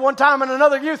on to one time in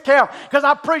another youth camp because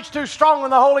I preached too strong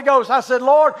in the Holy Ghost. I said,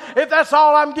 Lord, if that's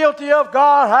all I'm guilty of,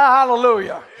 God,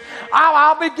 hallelujah.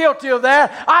 I'll be guilty of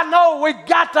that. I know we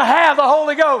got to have the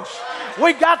Holy Ghost.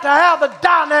 We got to have the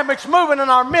dynamics moving in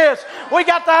our midst. We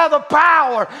got to have the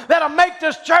power that'll make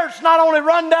this church not only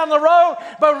run down the road,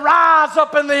 but rise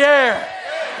up in the air.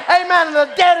 Amen. And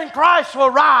the dead in Christ will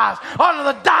rise under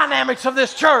the dynamics of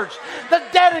this church. The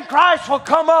dead in Christ will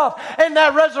come up in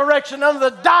that resurrection under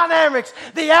the dynamics,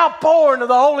 the outpouring of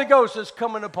the Holy Ghost is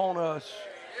coming upon us.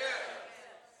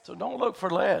 So don't look for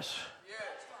less.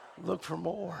 Look for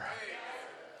more.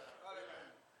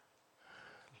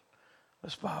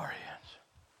 Let's bow our heads.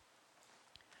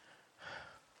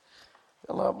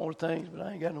 Got a lot more things, but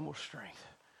I ain't got no more strength.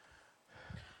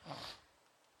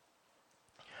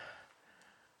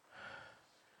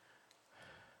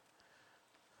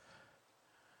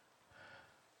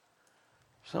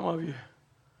 Some of you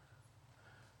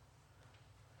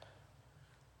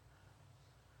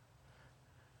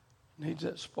needs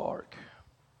that spark.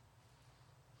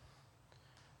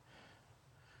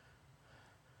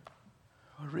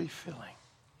 A refilling.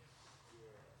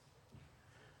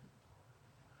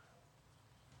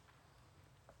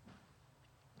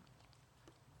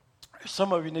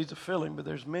 Some of you needs a filling, but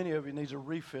there's many of you needs a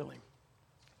refilling.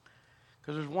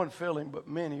 Because there's one filling, but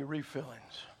many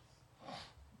refillings.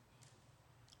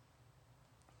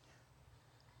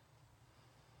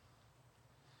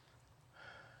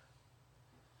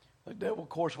 The devil, of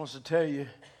course, wants to tell you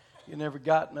you never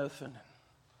got nothing.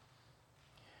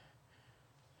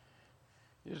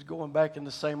 You're just going back in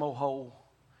the same old hole.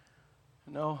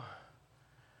 No,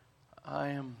 I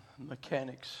am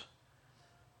mechanics,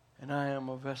 and I am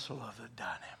a vessel of the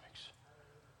dynamics.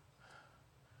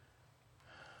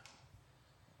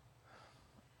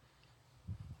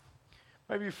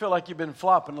 Maybe you feel like you've been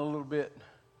flopping a little bit,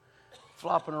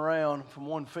 flopping around from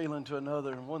one feeling to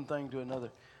another and one thing to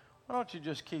another. Why don't you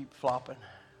just keep flopping?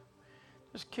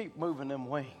 Just keep moving them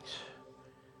wings.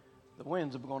 The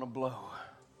winds are going to blow.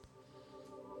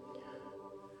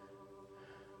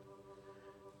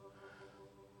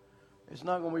 It's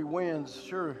not going to be winds,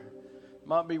 sure. It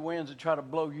might be winds that try to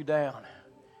blow you down.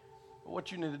 But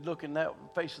what you need to look in that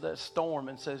face of that storm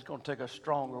and say it's going to take a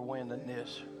stronger wind than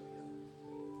this.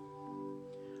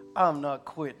 I'm not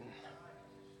quitting.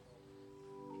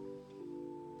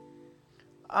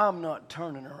 I'm not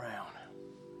turning around.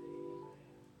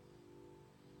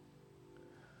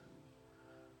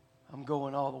 I'm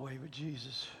going all the way with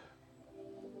Jesus.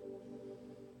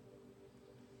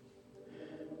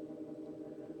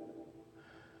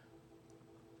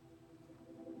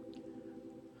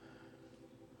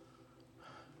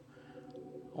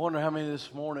 I wonder how many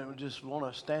this morning would just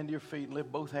want to stand to your feet and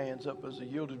lift both hands up as a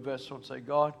yielded vessel and say,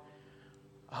 God,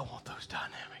 I want those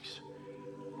dynamics.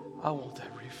 I want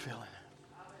that refilling.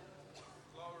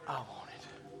 I want it.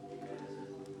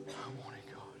 I want it,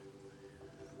 God.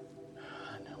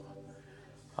 I know.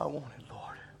 I want it,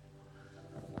 Lord.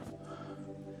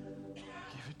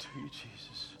 Give it to you,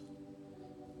 Jesus.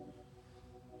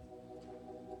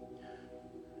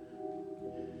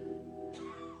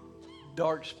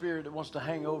 Dark spirit that wants to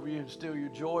hang over you and steal your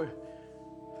joy.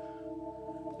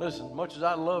 Listen, much as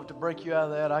I'd love to break you out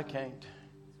of that, I can't.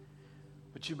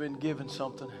 But you've been given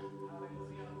something.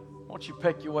 Why don't you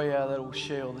peck your way out of that old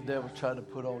shell the devil tried to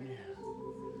put on you?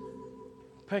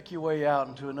 Peck your way out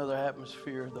into another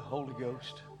atmosphere of the Holy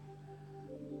Ghost.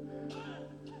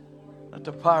 Let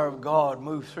the power of God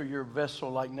move through your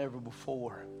vessel like never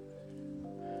before.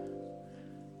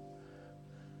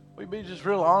 We be just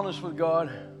real honest with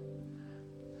God.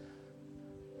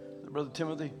 Brother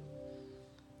Timothy,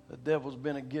 the devil's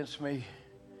been against me,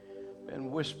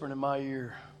 been whispering in my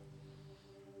ear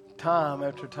time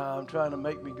after time, trying to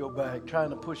make me go back,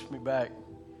 trying to push me back.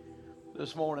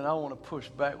 This morning, I want to push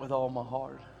back with all my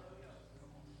heart.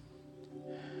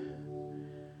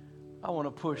 I want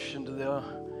to push into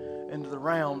into the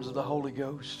realms of the Holy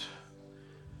Ghost.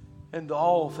 And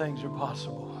all things are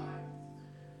possible.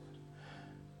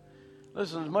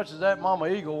 Listen, as much as that mama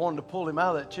eagle wanted to pull him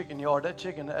out of that chicken yard,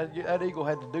 that eagle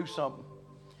had to do something.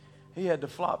 He had to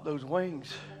flop those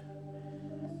wings.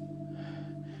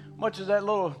 Much as that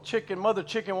little chicken, mother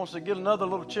chicken wants to get another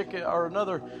little chicken, or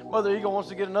another mother eagle wants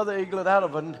to get another eaglet out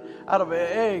of an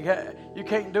egg, you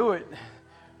can't do it.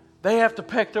 They have to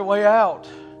peck their way out,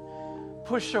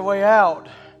 push their way out.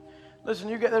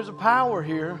 Listen, there's a power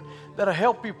here that'll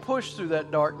help you push through that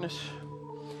darkness.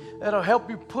 That'll help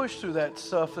you push through that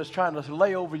stuff that's trying to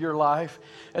lay over your life,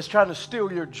 that's trying to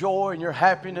steal your joy and your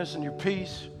happiness and your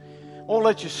peace. Won't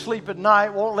let you sleep at night.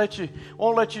 Won't let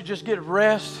you just get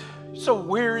rest. So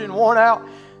weary and worn out.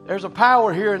 There's a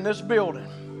power here in this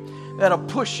building that'll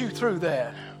push you through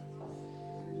that.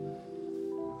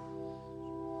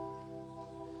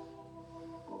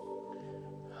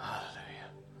 Hallelujah.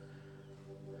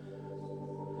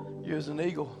 You're as an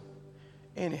eagle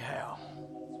anyhow.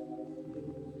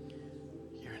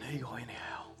 You're an eagle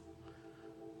anyhow.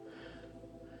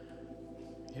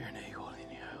 You're an eagle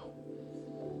anyhow.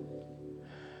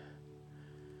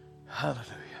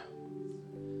 Hallelujah.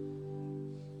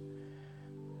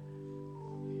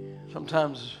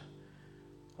 Sometimes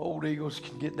old eagles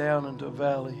can get down into a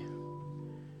valley.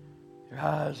 Their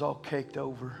eyes all caked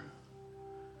over.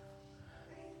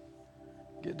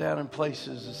 Get down in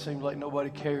places that seem like nobody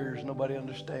cares, nobody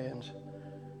understands.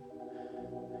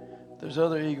 There's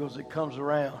other eagles that comes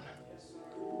around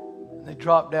and they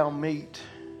drop down meat.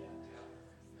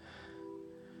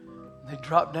 They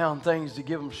drop down things to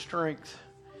give them strength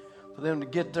for them to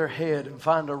get their head and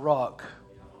find a rock.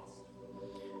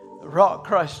 The rock,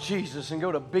 Christ Jesus, and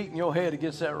go to beating your head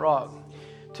against that rock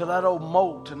till that old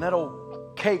mold and that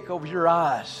old cake over your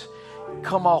eyes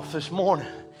come off this morning,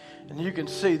 and you can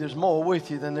see there's more with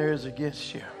you than there is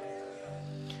against you.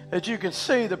 That you can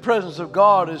see the presence of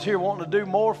God is here wanting to do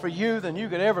more for you than you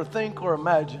could ever think or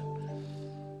imagine.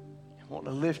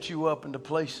 Wanting to lift you up into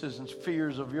places and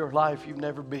spheres of your life you've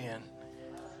never been.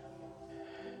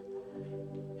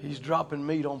 He's dropping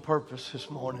meat on purpose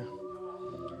this morning.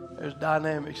 There's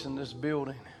dynamics in this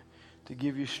building to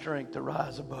give you strength to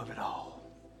rise above it all.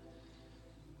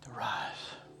 To rise.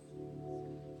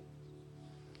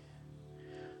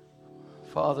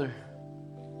 Father,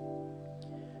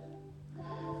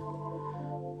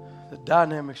 the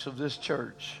dynamics of this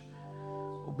church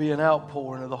will be an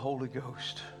outpouring of the Holy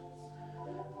Ghost.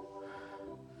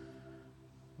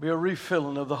 Be a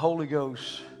refilling of the Holy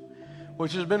Ghost,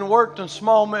 which has been worked in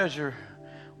small measure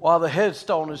while the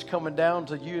headstone is coming down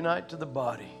to unite to the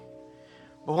body.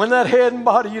 But when that head and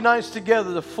body unites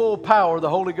together, the full power of the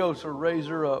Holy Ghost will raise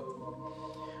her up.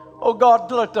 Oh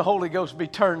God, let the Holy Ghost be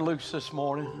turned loose this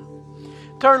morning.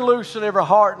 Turn loose in every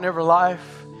heart and every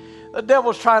life. The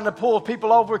devil's trying to pull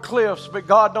people over cliffs, but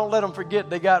God, don't let them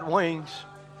forget they got wings.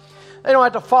 They don't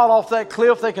have to fall off that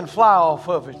cliff. They can fly off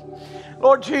of it.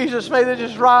 Lord Jesus, may they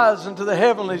just rise into the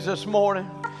heavenlies this morning.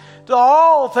 To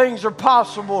all things are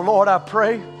possible, Lord, I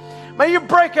pray. May you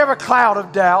break every cloud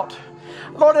of doubt.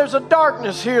 Lord, there's a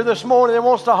darkness here this morning that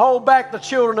wants to hold back the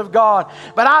children of God.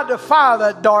 But I defy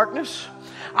that darkness.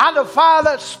 I defy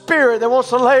that spirit that wants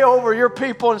to lay over your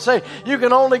people and say, you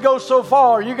can only go so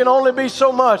far. You can only be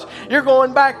so much. You're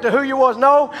going back to who you was.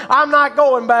 No, I'm not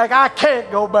going back. I can't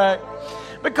go back.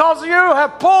 Because you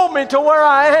have pulled me to where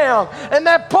I am. And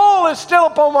that pull is still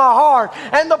upon my heart.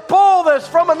 And the pull that's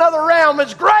from another realm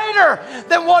is greater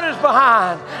than what is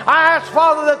behind. I ask,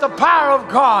 Father, that the power of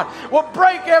God will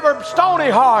break every stony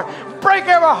heart, break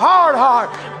every hard heart,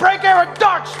 break every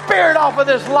dark spirit off of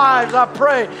this lives, I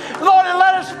pray. Lord, and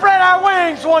let us spread our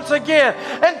wings once again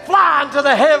and fly into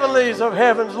the heavenlies of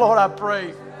heavens, Lord, I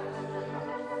pray.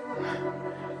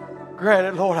 Grant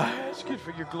it, Lord, I ask you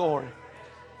for your glory.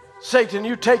 Satan,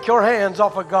 you take your hands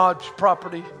off of God's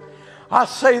property. I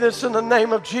say this in the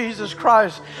name of Jesus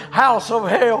Christ, house of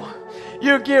hell.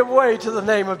 You give way to the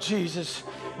name of Jesus.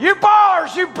 You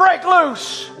bars, you break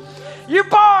loose. You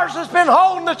bars that's been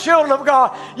holding the children of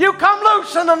God, you come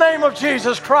loose in the name of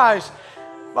Jesus Christ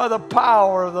by the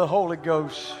power of the Holy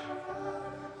Ghost.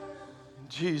 In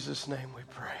Jesus' name we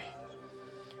pray.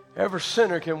 Every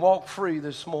sinner can walk free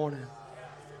this morning.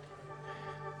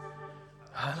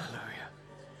 Hallelujah.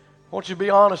 Won't you be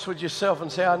honest with yourself and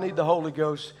say, I need the Holy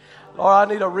Ghost. Lord,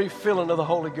 I need a refilling of the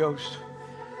Holy Ghost.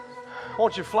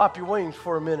 Won't you flop your wings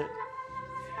for a minute?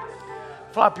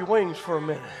 Flop your wings for a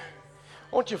minute.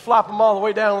 Won't you flop them all the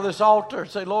way down to this altar and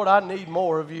say, Lord, I need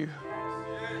more of you.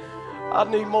 I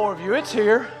need more of you. It's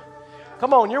here.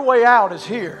 Come on, your way out is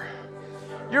here.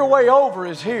 Your way over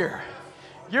is here.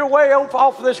 Your way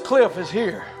off of this cliff is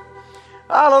here.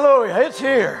 Hallelujah. It's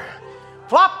here.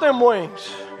 Flop them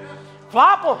wings.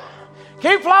 Flop them.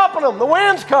 Keep flopping them. The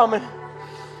wind's coming.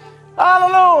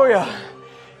 Hallelujah.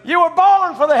 You were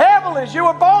born for the heavenlies. You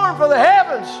were born for the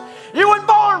heavens. You weren't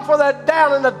born for that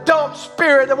down in the dump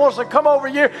spirit that wants to come over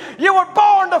you. You were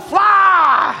born to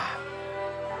fly.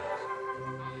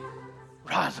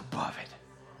 Rise above it.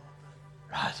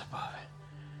 Rise above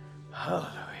it.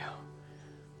 Hallelujah.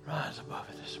 Rise above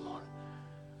it this morning.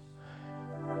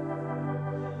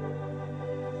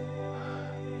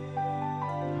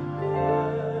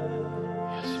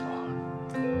 Yes, Lord.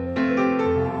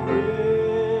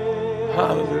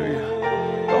 Hallelujah.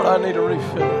 Lord, I need a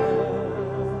refill.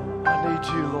 I need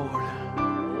you, Lord.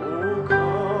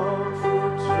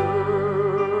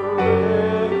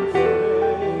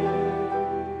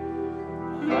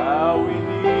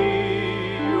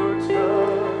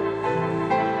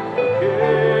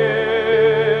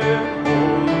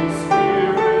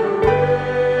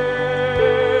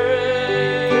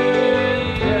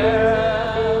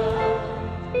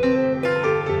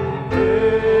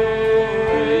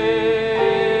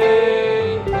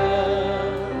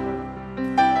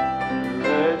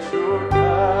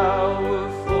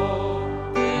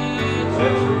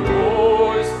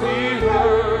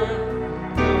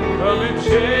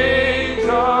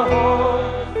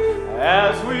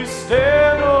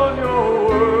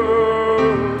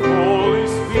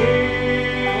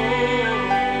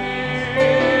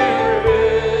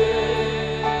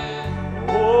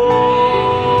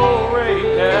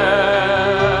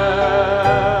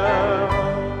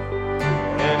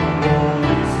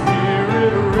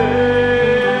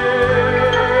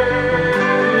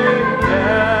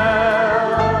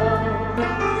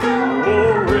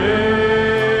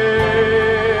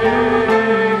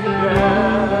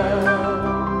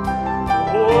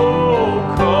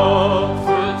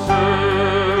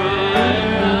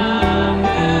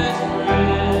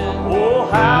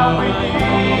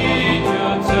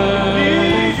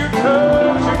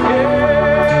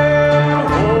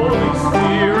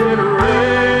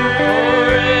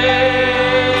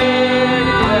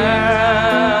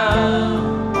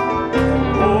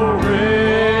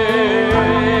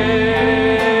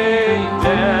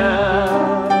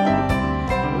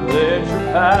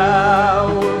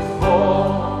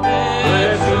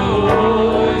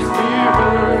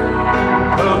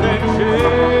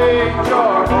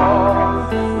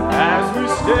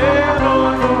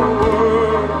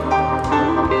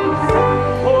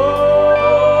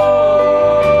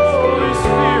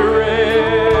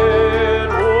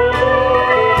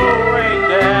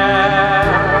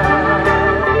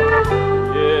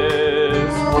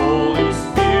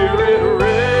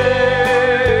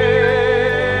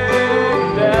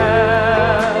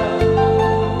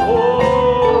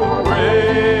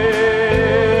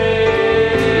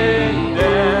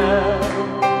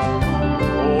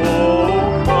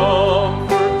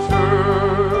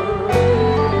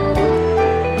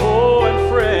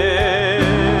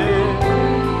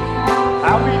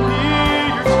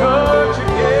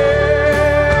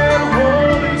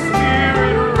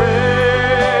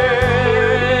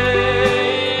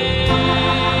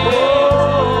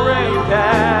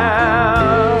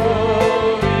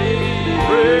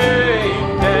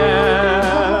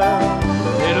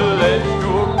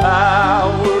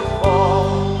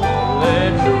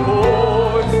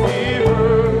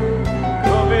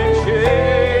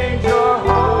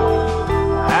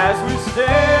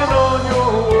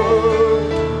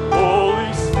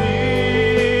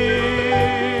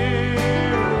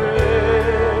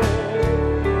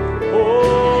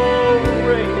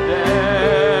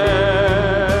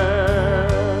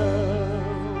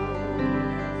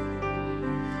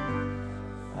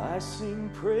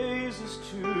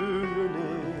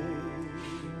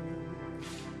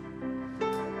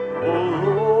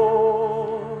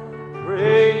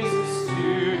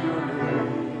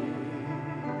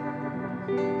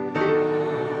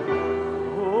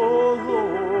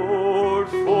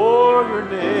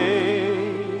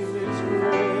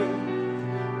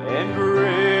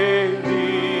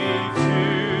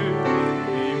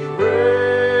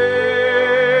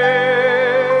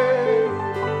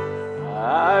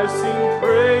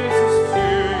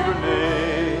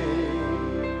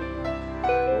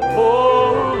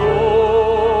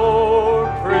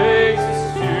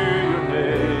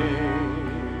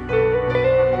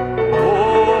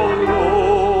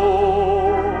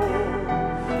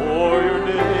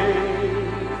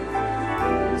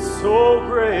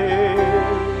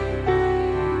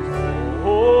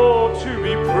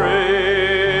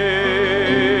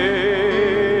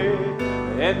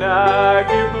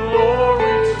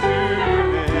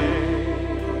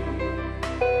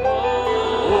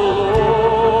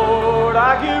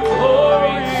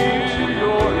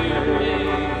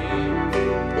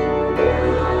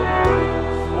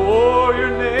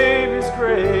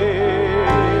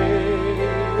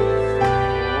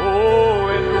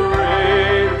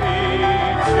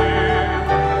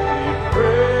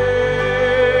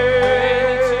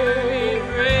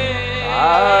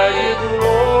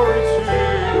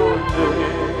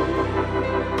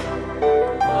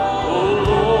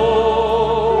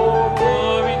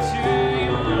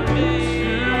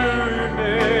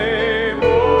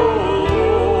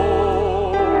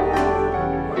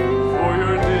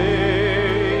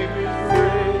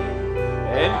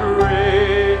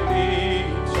 greatly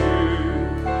to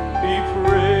be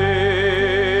praised.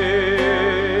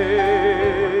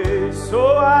 So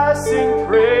I sing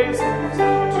praises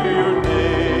to your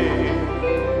name,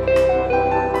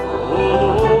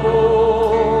 oh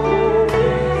Lord,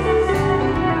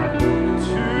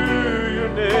 to your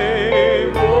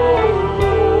name, oh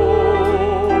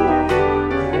Lord,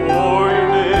 for your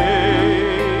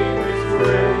name is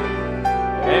great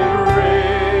and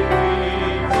greatly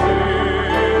to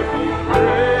be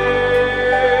praised.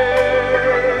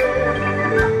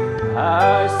 I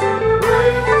sing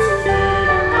praises to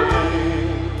your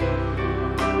name,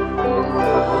 oh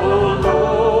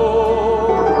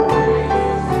Lord,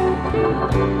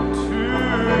 to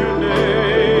your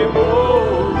name, oh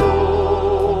Lord.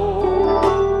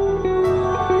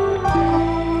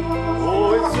 Oh,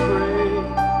 it's great,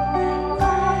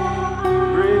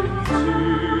 greatly to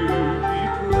be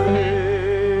praised.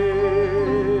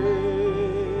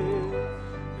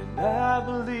 And I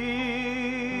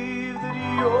believe that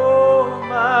you're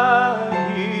my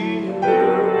healer.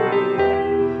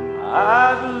 I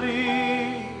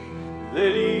believe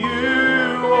that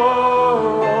you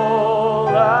are all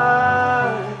I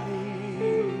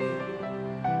need.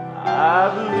 I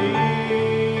believe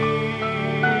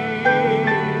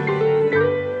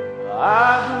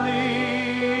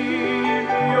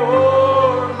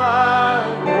you're my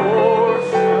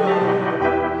portion.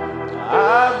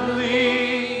 I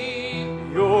believe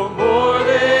you're more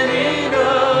than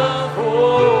enough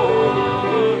for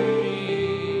me.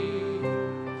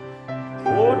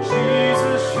 Oh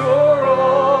Jesus, you're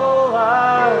all I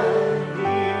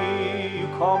need. You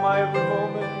call my every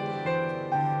moment.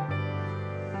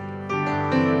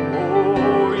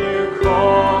 Oh, you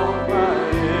call my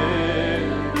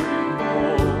every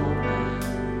moment.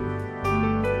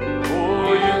 Oh,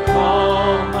 you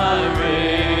call my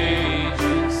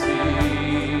raging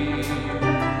sea.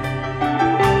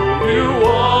 You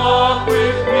walk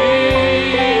with me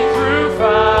through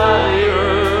fire,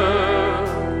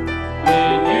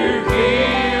 and you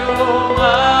heal all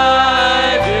my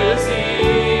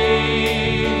disease.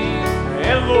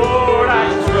 And Lord, I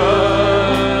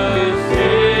trust in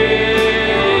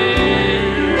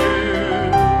you.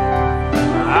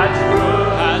 I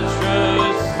trust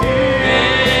in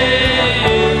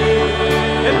you.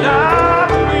 And I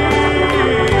believe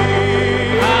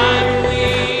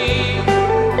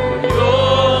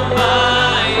you're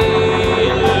my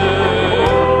healer.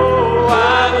 Oh,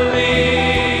 I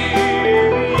believe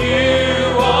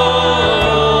you are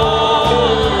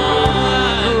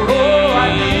all I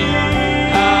need.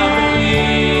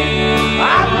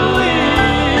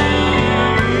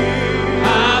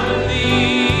 I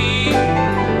believe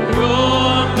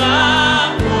you're my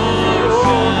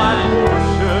portion.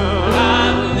 I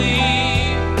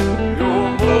believe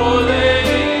you're more than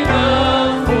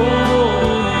enough for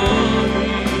me.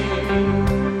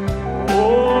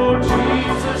 Oh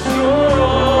Jesus, you're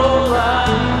all I.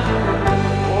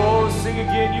 Oh, sing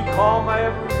again. You call my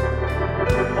every,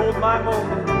 hold my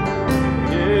moment.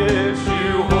 Yes,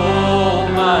 you hold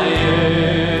my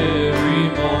every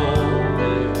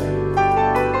moment.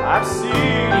 I've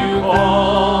seen you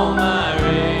call my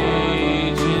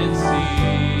raging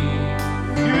sea.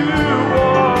 You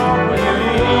walk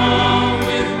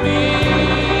with me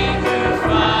through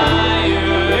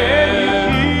fire, and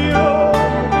you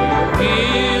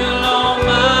heal all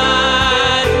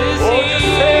my disease. Oh, just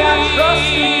say I trust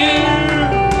in you.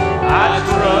 I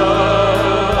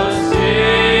trust in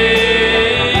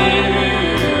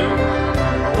you.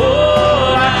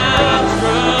 Oh, I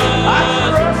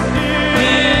trust in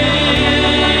you.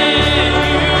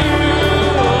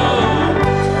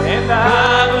 And I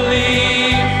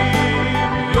believe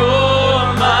you're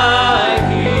my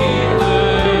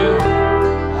healer.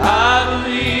 I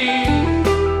believe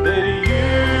that you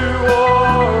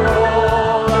are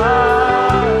all I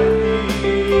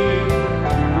need.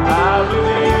 I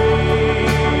believe,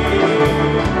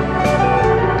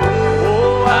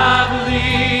 oh, I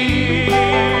believe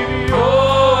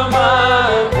you're my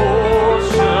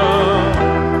portion.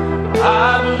 I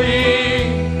believe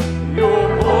you're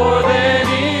more than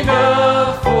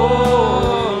enough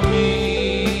for me.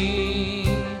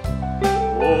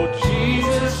 Oh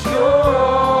Jesus, you're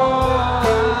all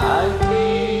I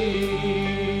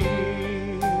need.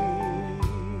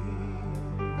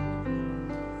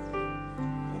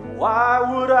 Why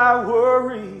would I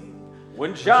worry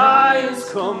when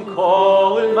giants come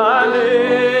calling my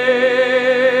name?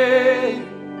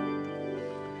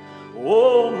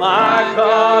 Oh, my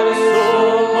God is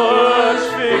so much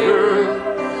bigger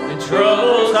than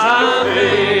troubles I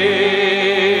face.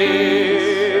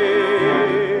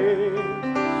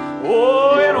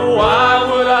 Oh, and why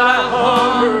would I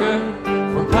hunger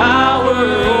for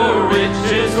power,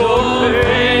 riches, or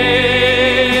fame?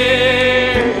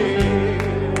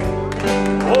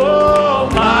 Oh,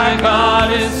 my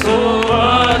God is so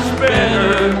much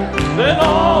better than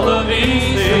all of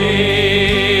these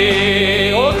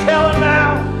things. Oh, tell him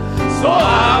now. So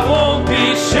I won't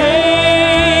be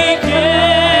shaken.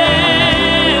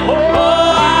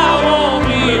 Oh, I won't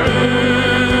be moved.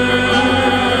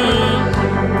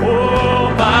 Oh,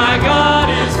 my God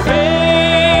is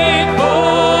faithful.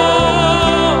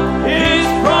 His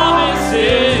promise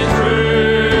is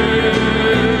true.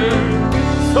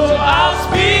 So I'll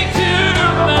speak to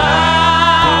the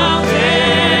mountain.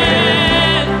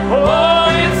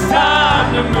 Oh, it's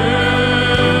time to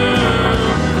move.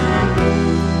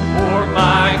 For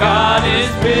my God is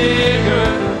bigger,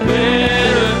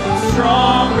 better,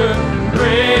 stronger,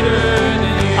 greater than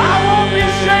you. I won't be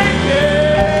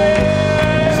shaken.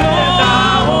 So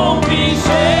I won't be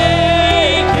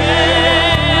shaken.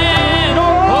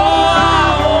 Oh, I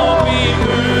won't be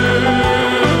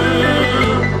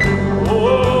moved.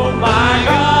 Oh, my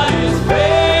God is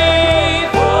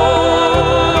faithful.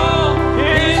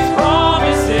 His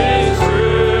promise is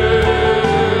true.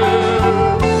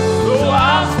 So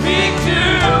I'll speak to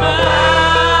the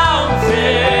mountain.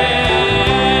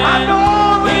 I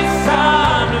know it's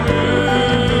time to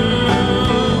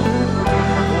move.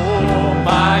 Oh,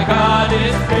 my God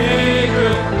is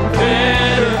bigger,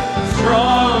 better,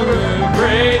 stronger,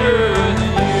 greater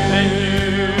than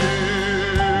you.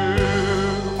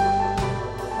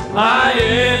 My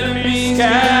enemies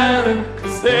scatter,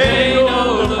 'cause they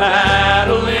know the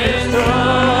battle is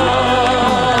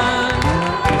done.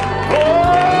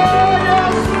 Oh,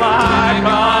 yes, my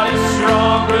God is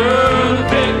stronger, the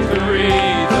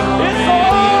victory's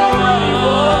already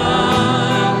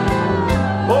won.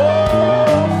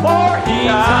 Oh, for he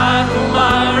died for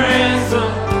my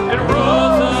ransom and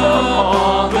rose up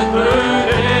on the third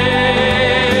day.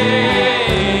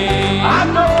 I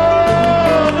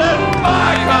know that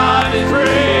my God is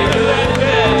greater than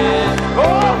death.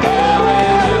 Oh, hell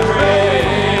is the grave.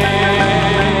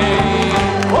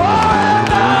 Oh,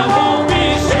 and I won't be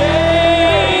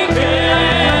shaken.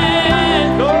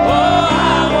 Oh,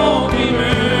 I won't be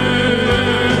moved.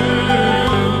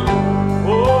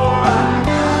 Oh,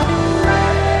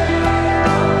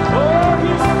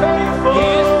 He's faithful.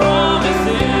 His promise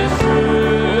is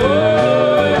true. Oh,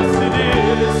 yes, it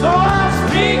is. So I'll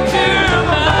speak to the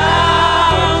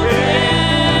mountain.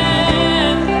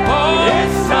 Oh,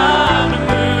 it's time to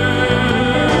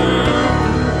move.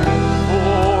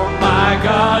 For my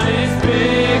God is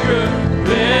bigger,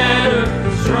 better,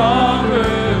 stronger,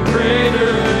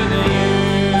 greater than you.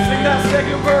 Sing that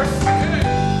second verse.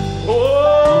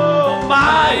 Oh,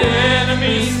 my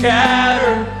enemies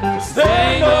scatter, 'cause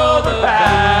they know the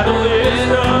battle is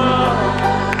done.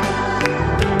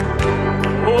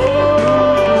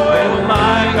 Oh, and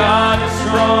my God is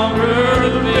stronger,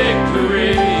 the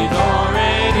victory's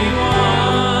already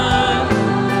won.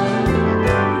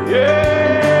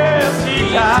 Yes,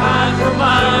 he died for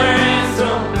my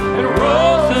ransom and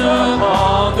rose up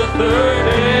on the third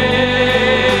day.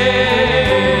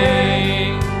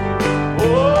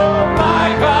 Oh, my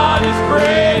God is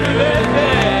greater than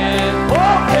death.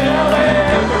 Oh, hell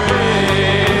and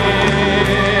grave.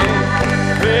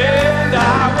 And I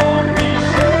won't be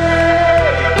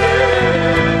shaken.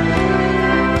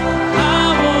 I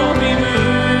won't be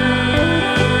moved.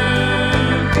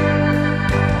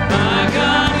 My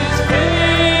God is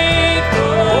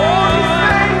faithful. Oh, He's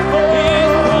faithful.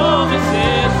 His promise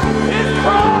is true. His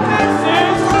promise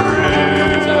is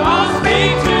true. So I'll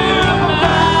speak to the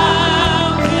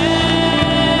mountain.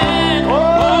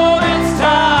 Oh, it's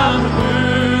time to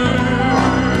move.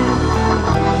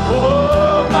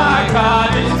 Oh, my God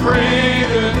is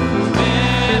greater,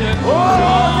 better,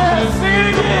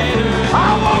 stronger, greater. I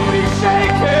won't be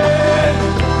shaken.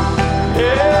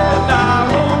 And I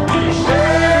won't be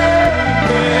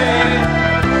shaken.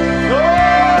 No,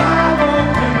 I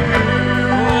won't be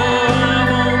moved. Oh, I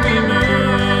won't be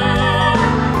moved.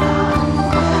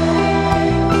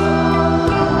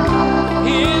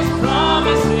 His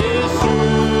promise is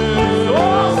true. So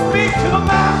I'll speak to the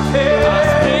mountain. I'll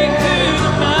speak to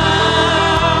the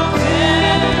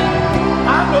mountain.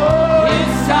 I know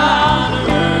it's time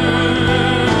to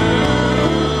move.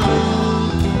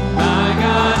 My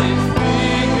God is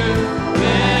bigger,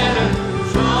 better,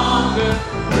 stronger,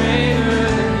 greater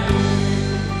than you.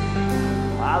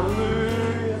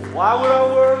 Hallelujah. Why would I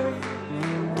worry?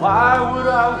 Why would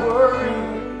I worry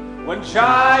when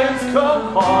giants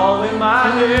come calling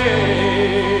my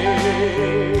name?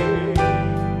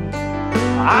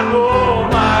 I know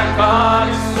my God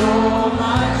is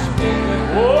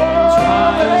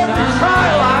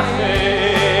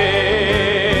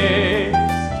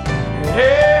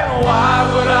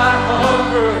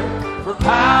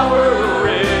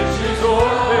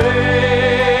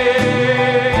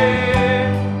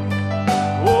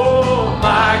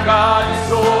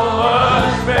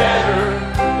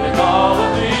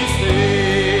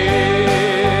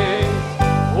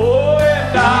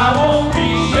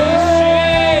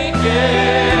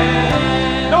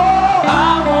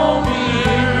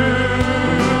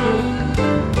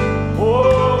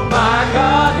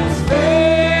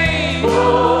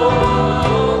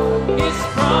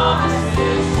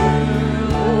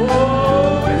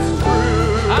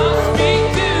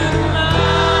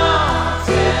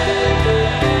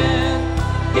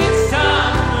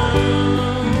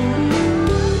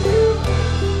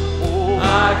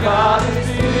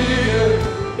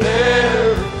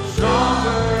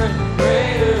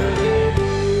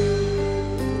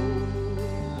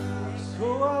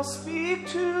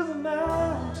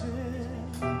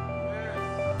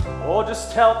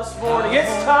just tell this morning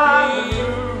it's time to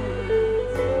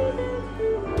move.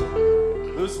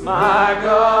 'Cause my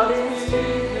God is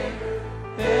bigger,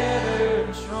 better,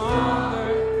 and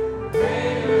stronger,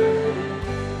 greater.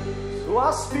 So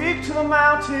I'll speak to the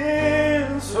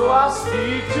mountains. So I'll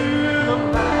speak to the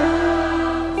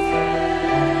mountains.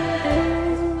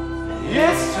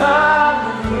 It's time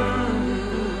to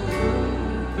move.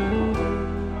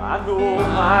 I know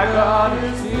my God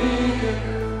is bigger,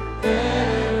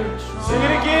 better, and stronger. Sing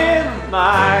it again.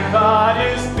 My God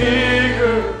is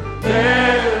bigger,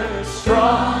 better, and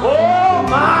strong. Oh,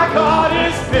 my God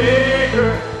is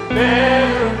bigger,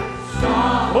 better, and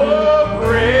strong. Oh,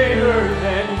 greater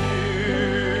than you.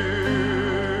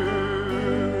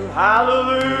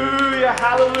 Hallelujah,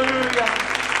 hallelujah,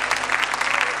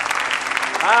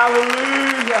 hallelujah.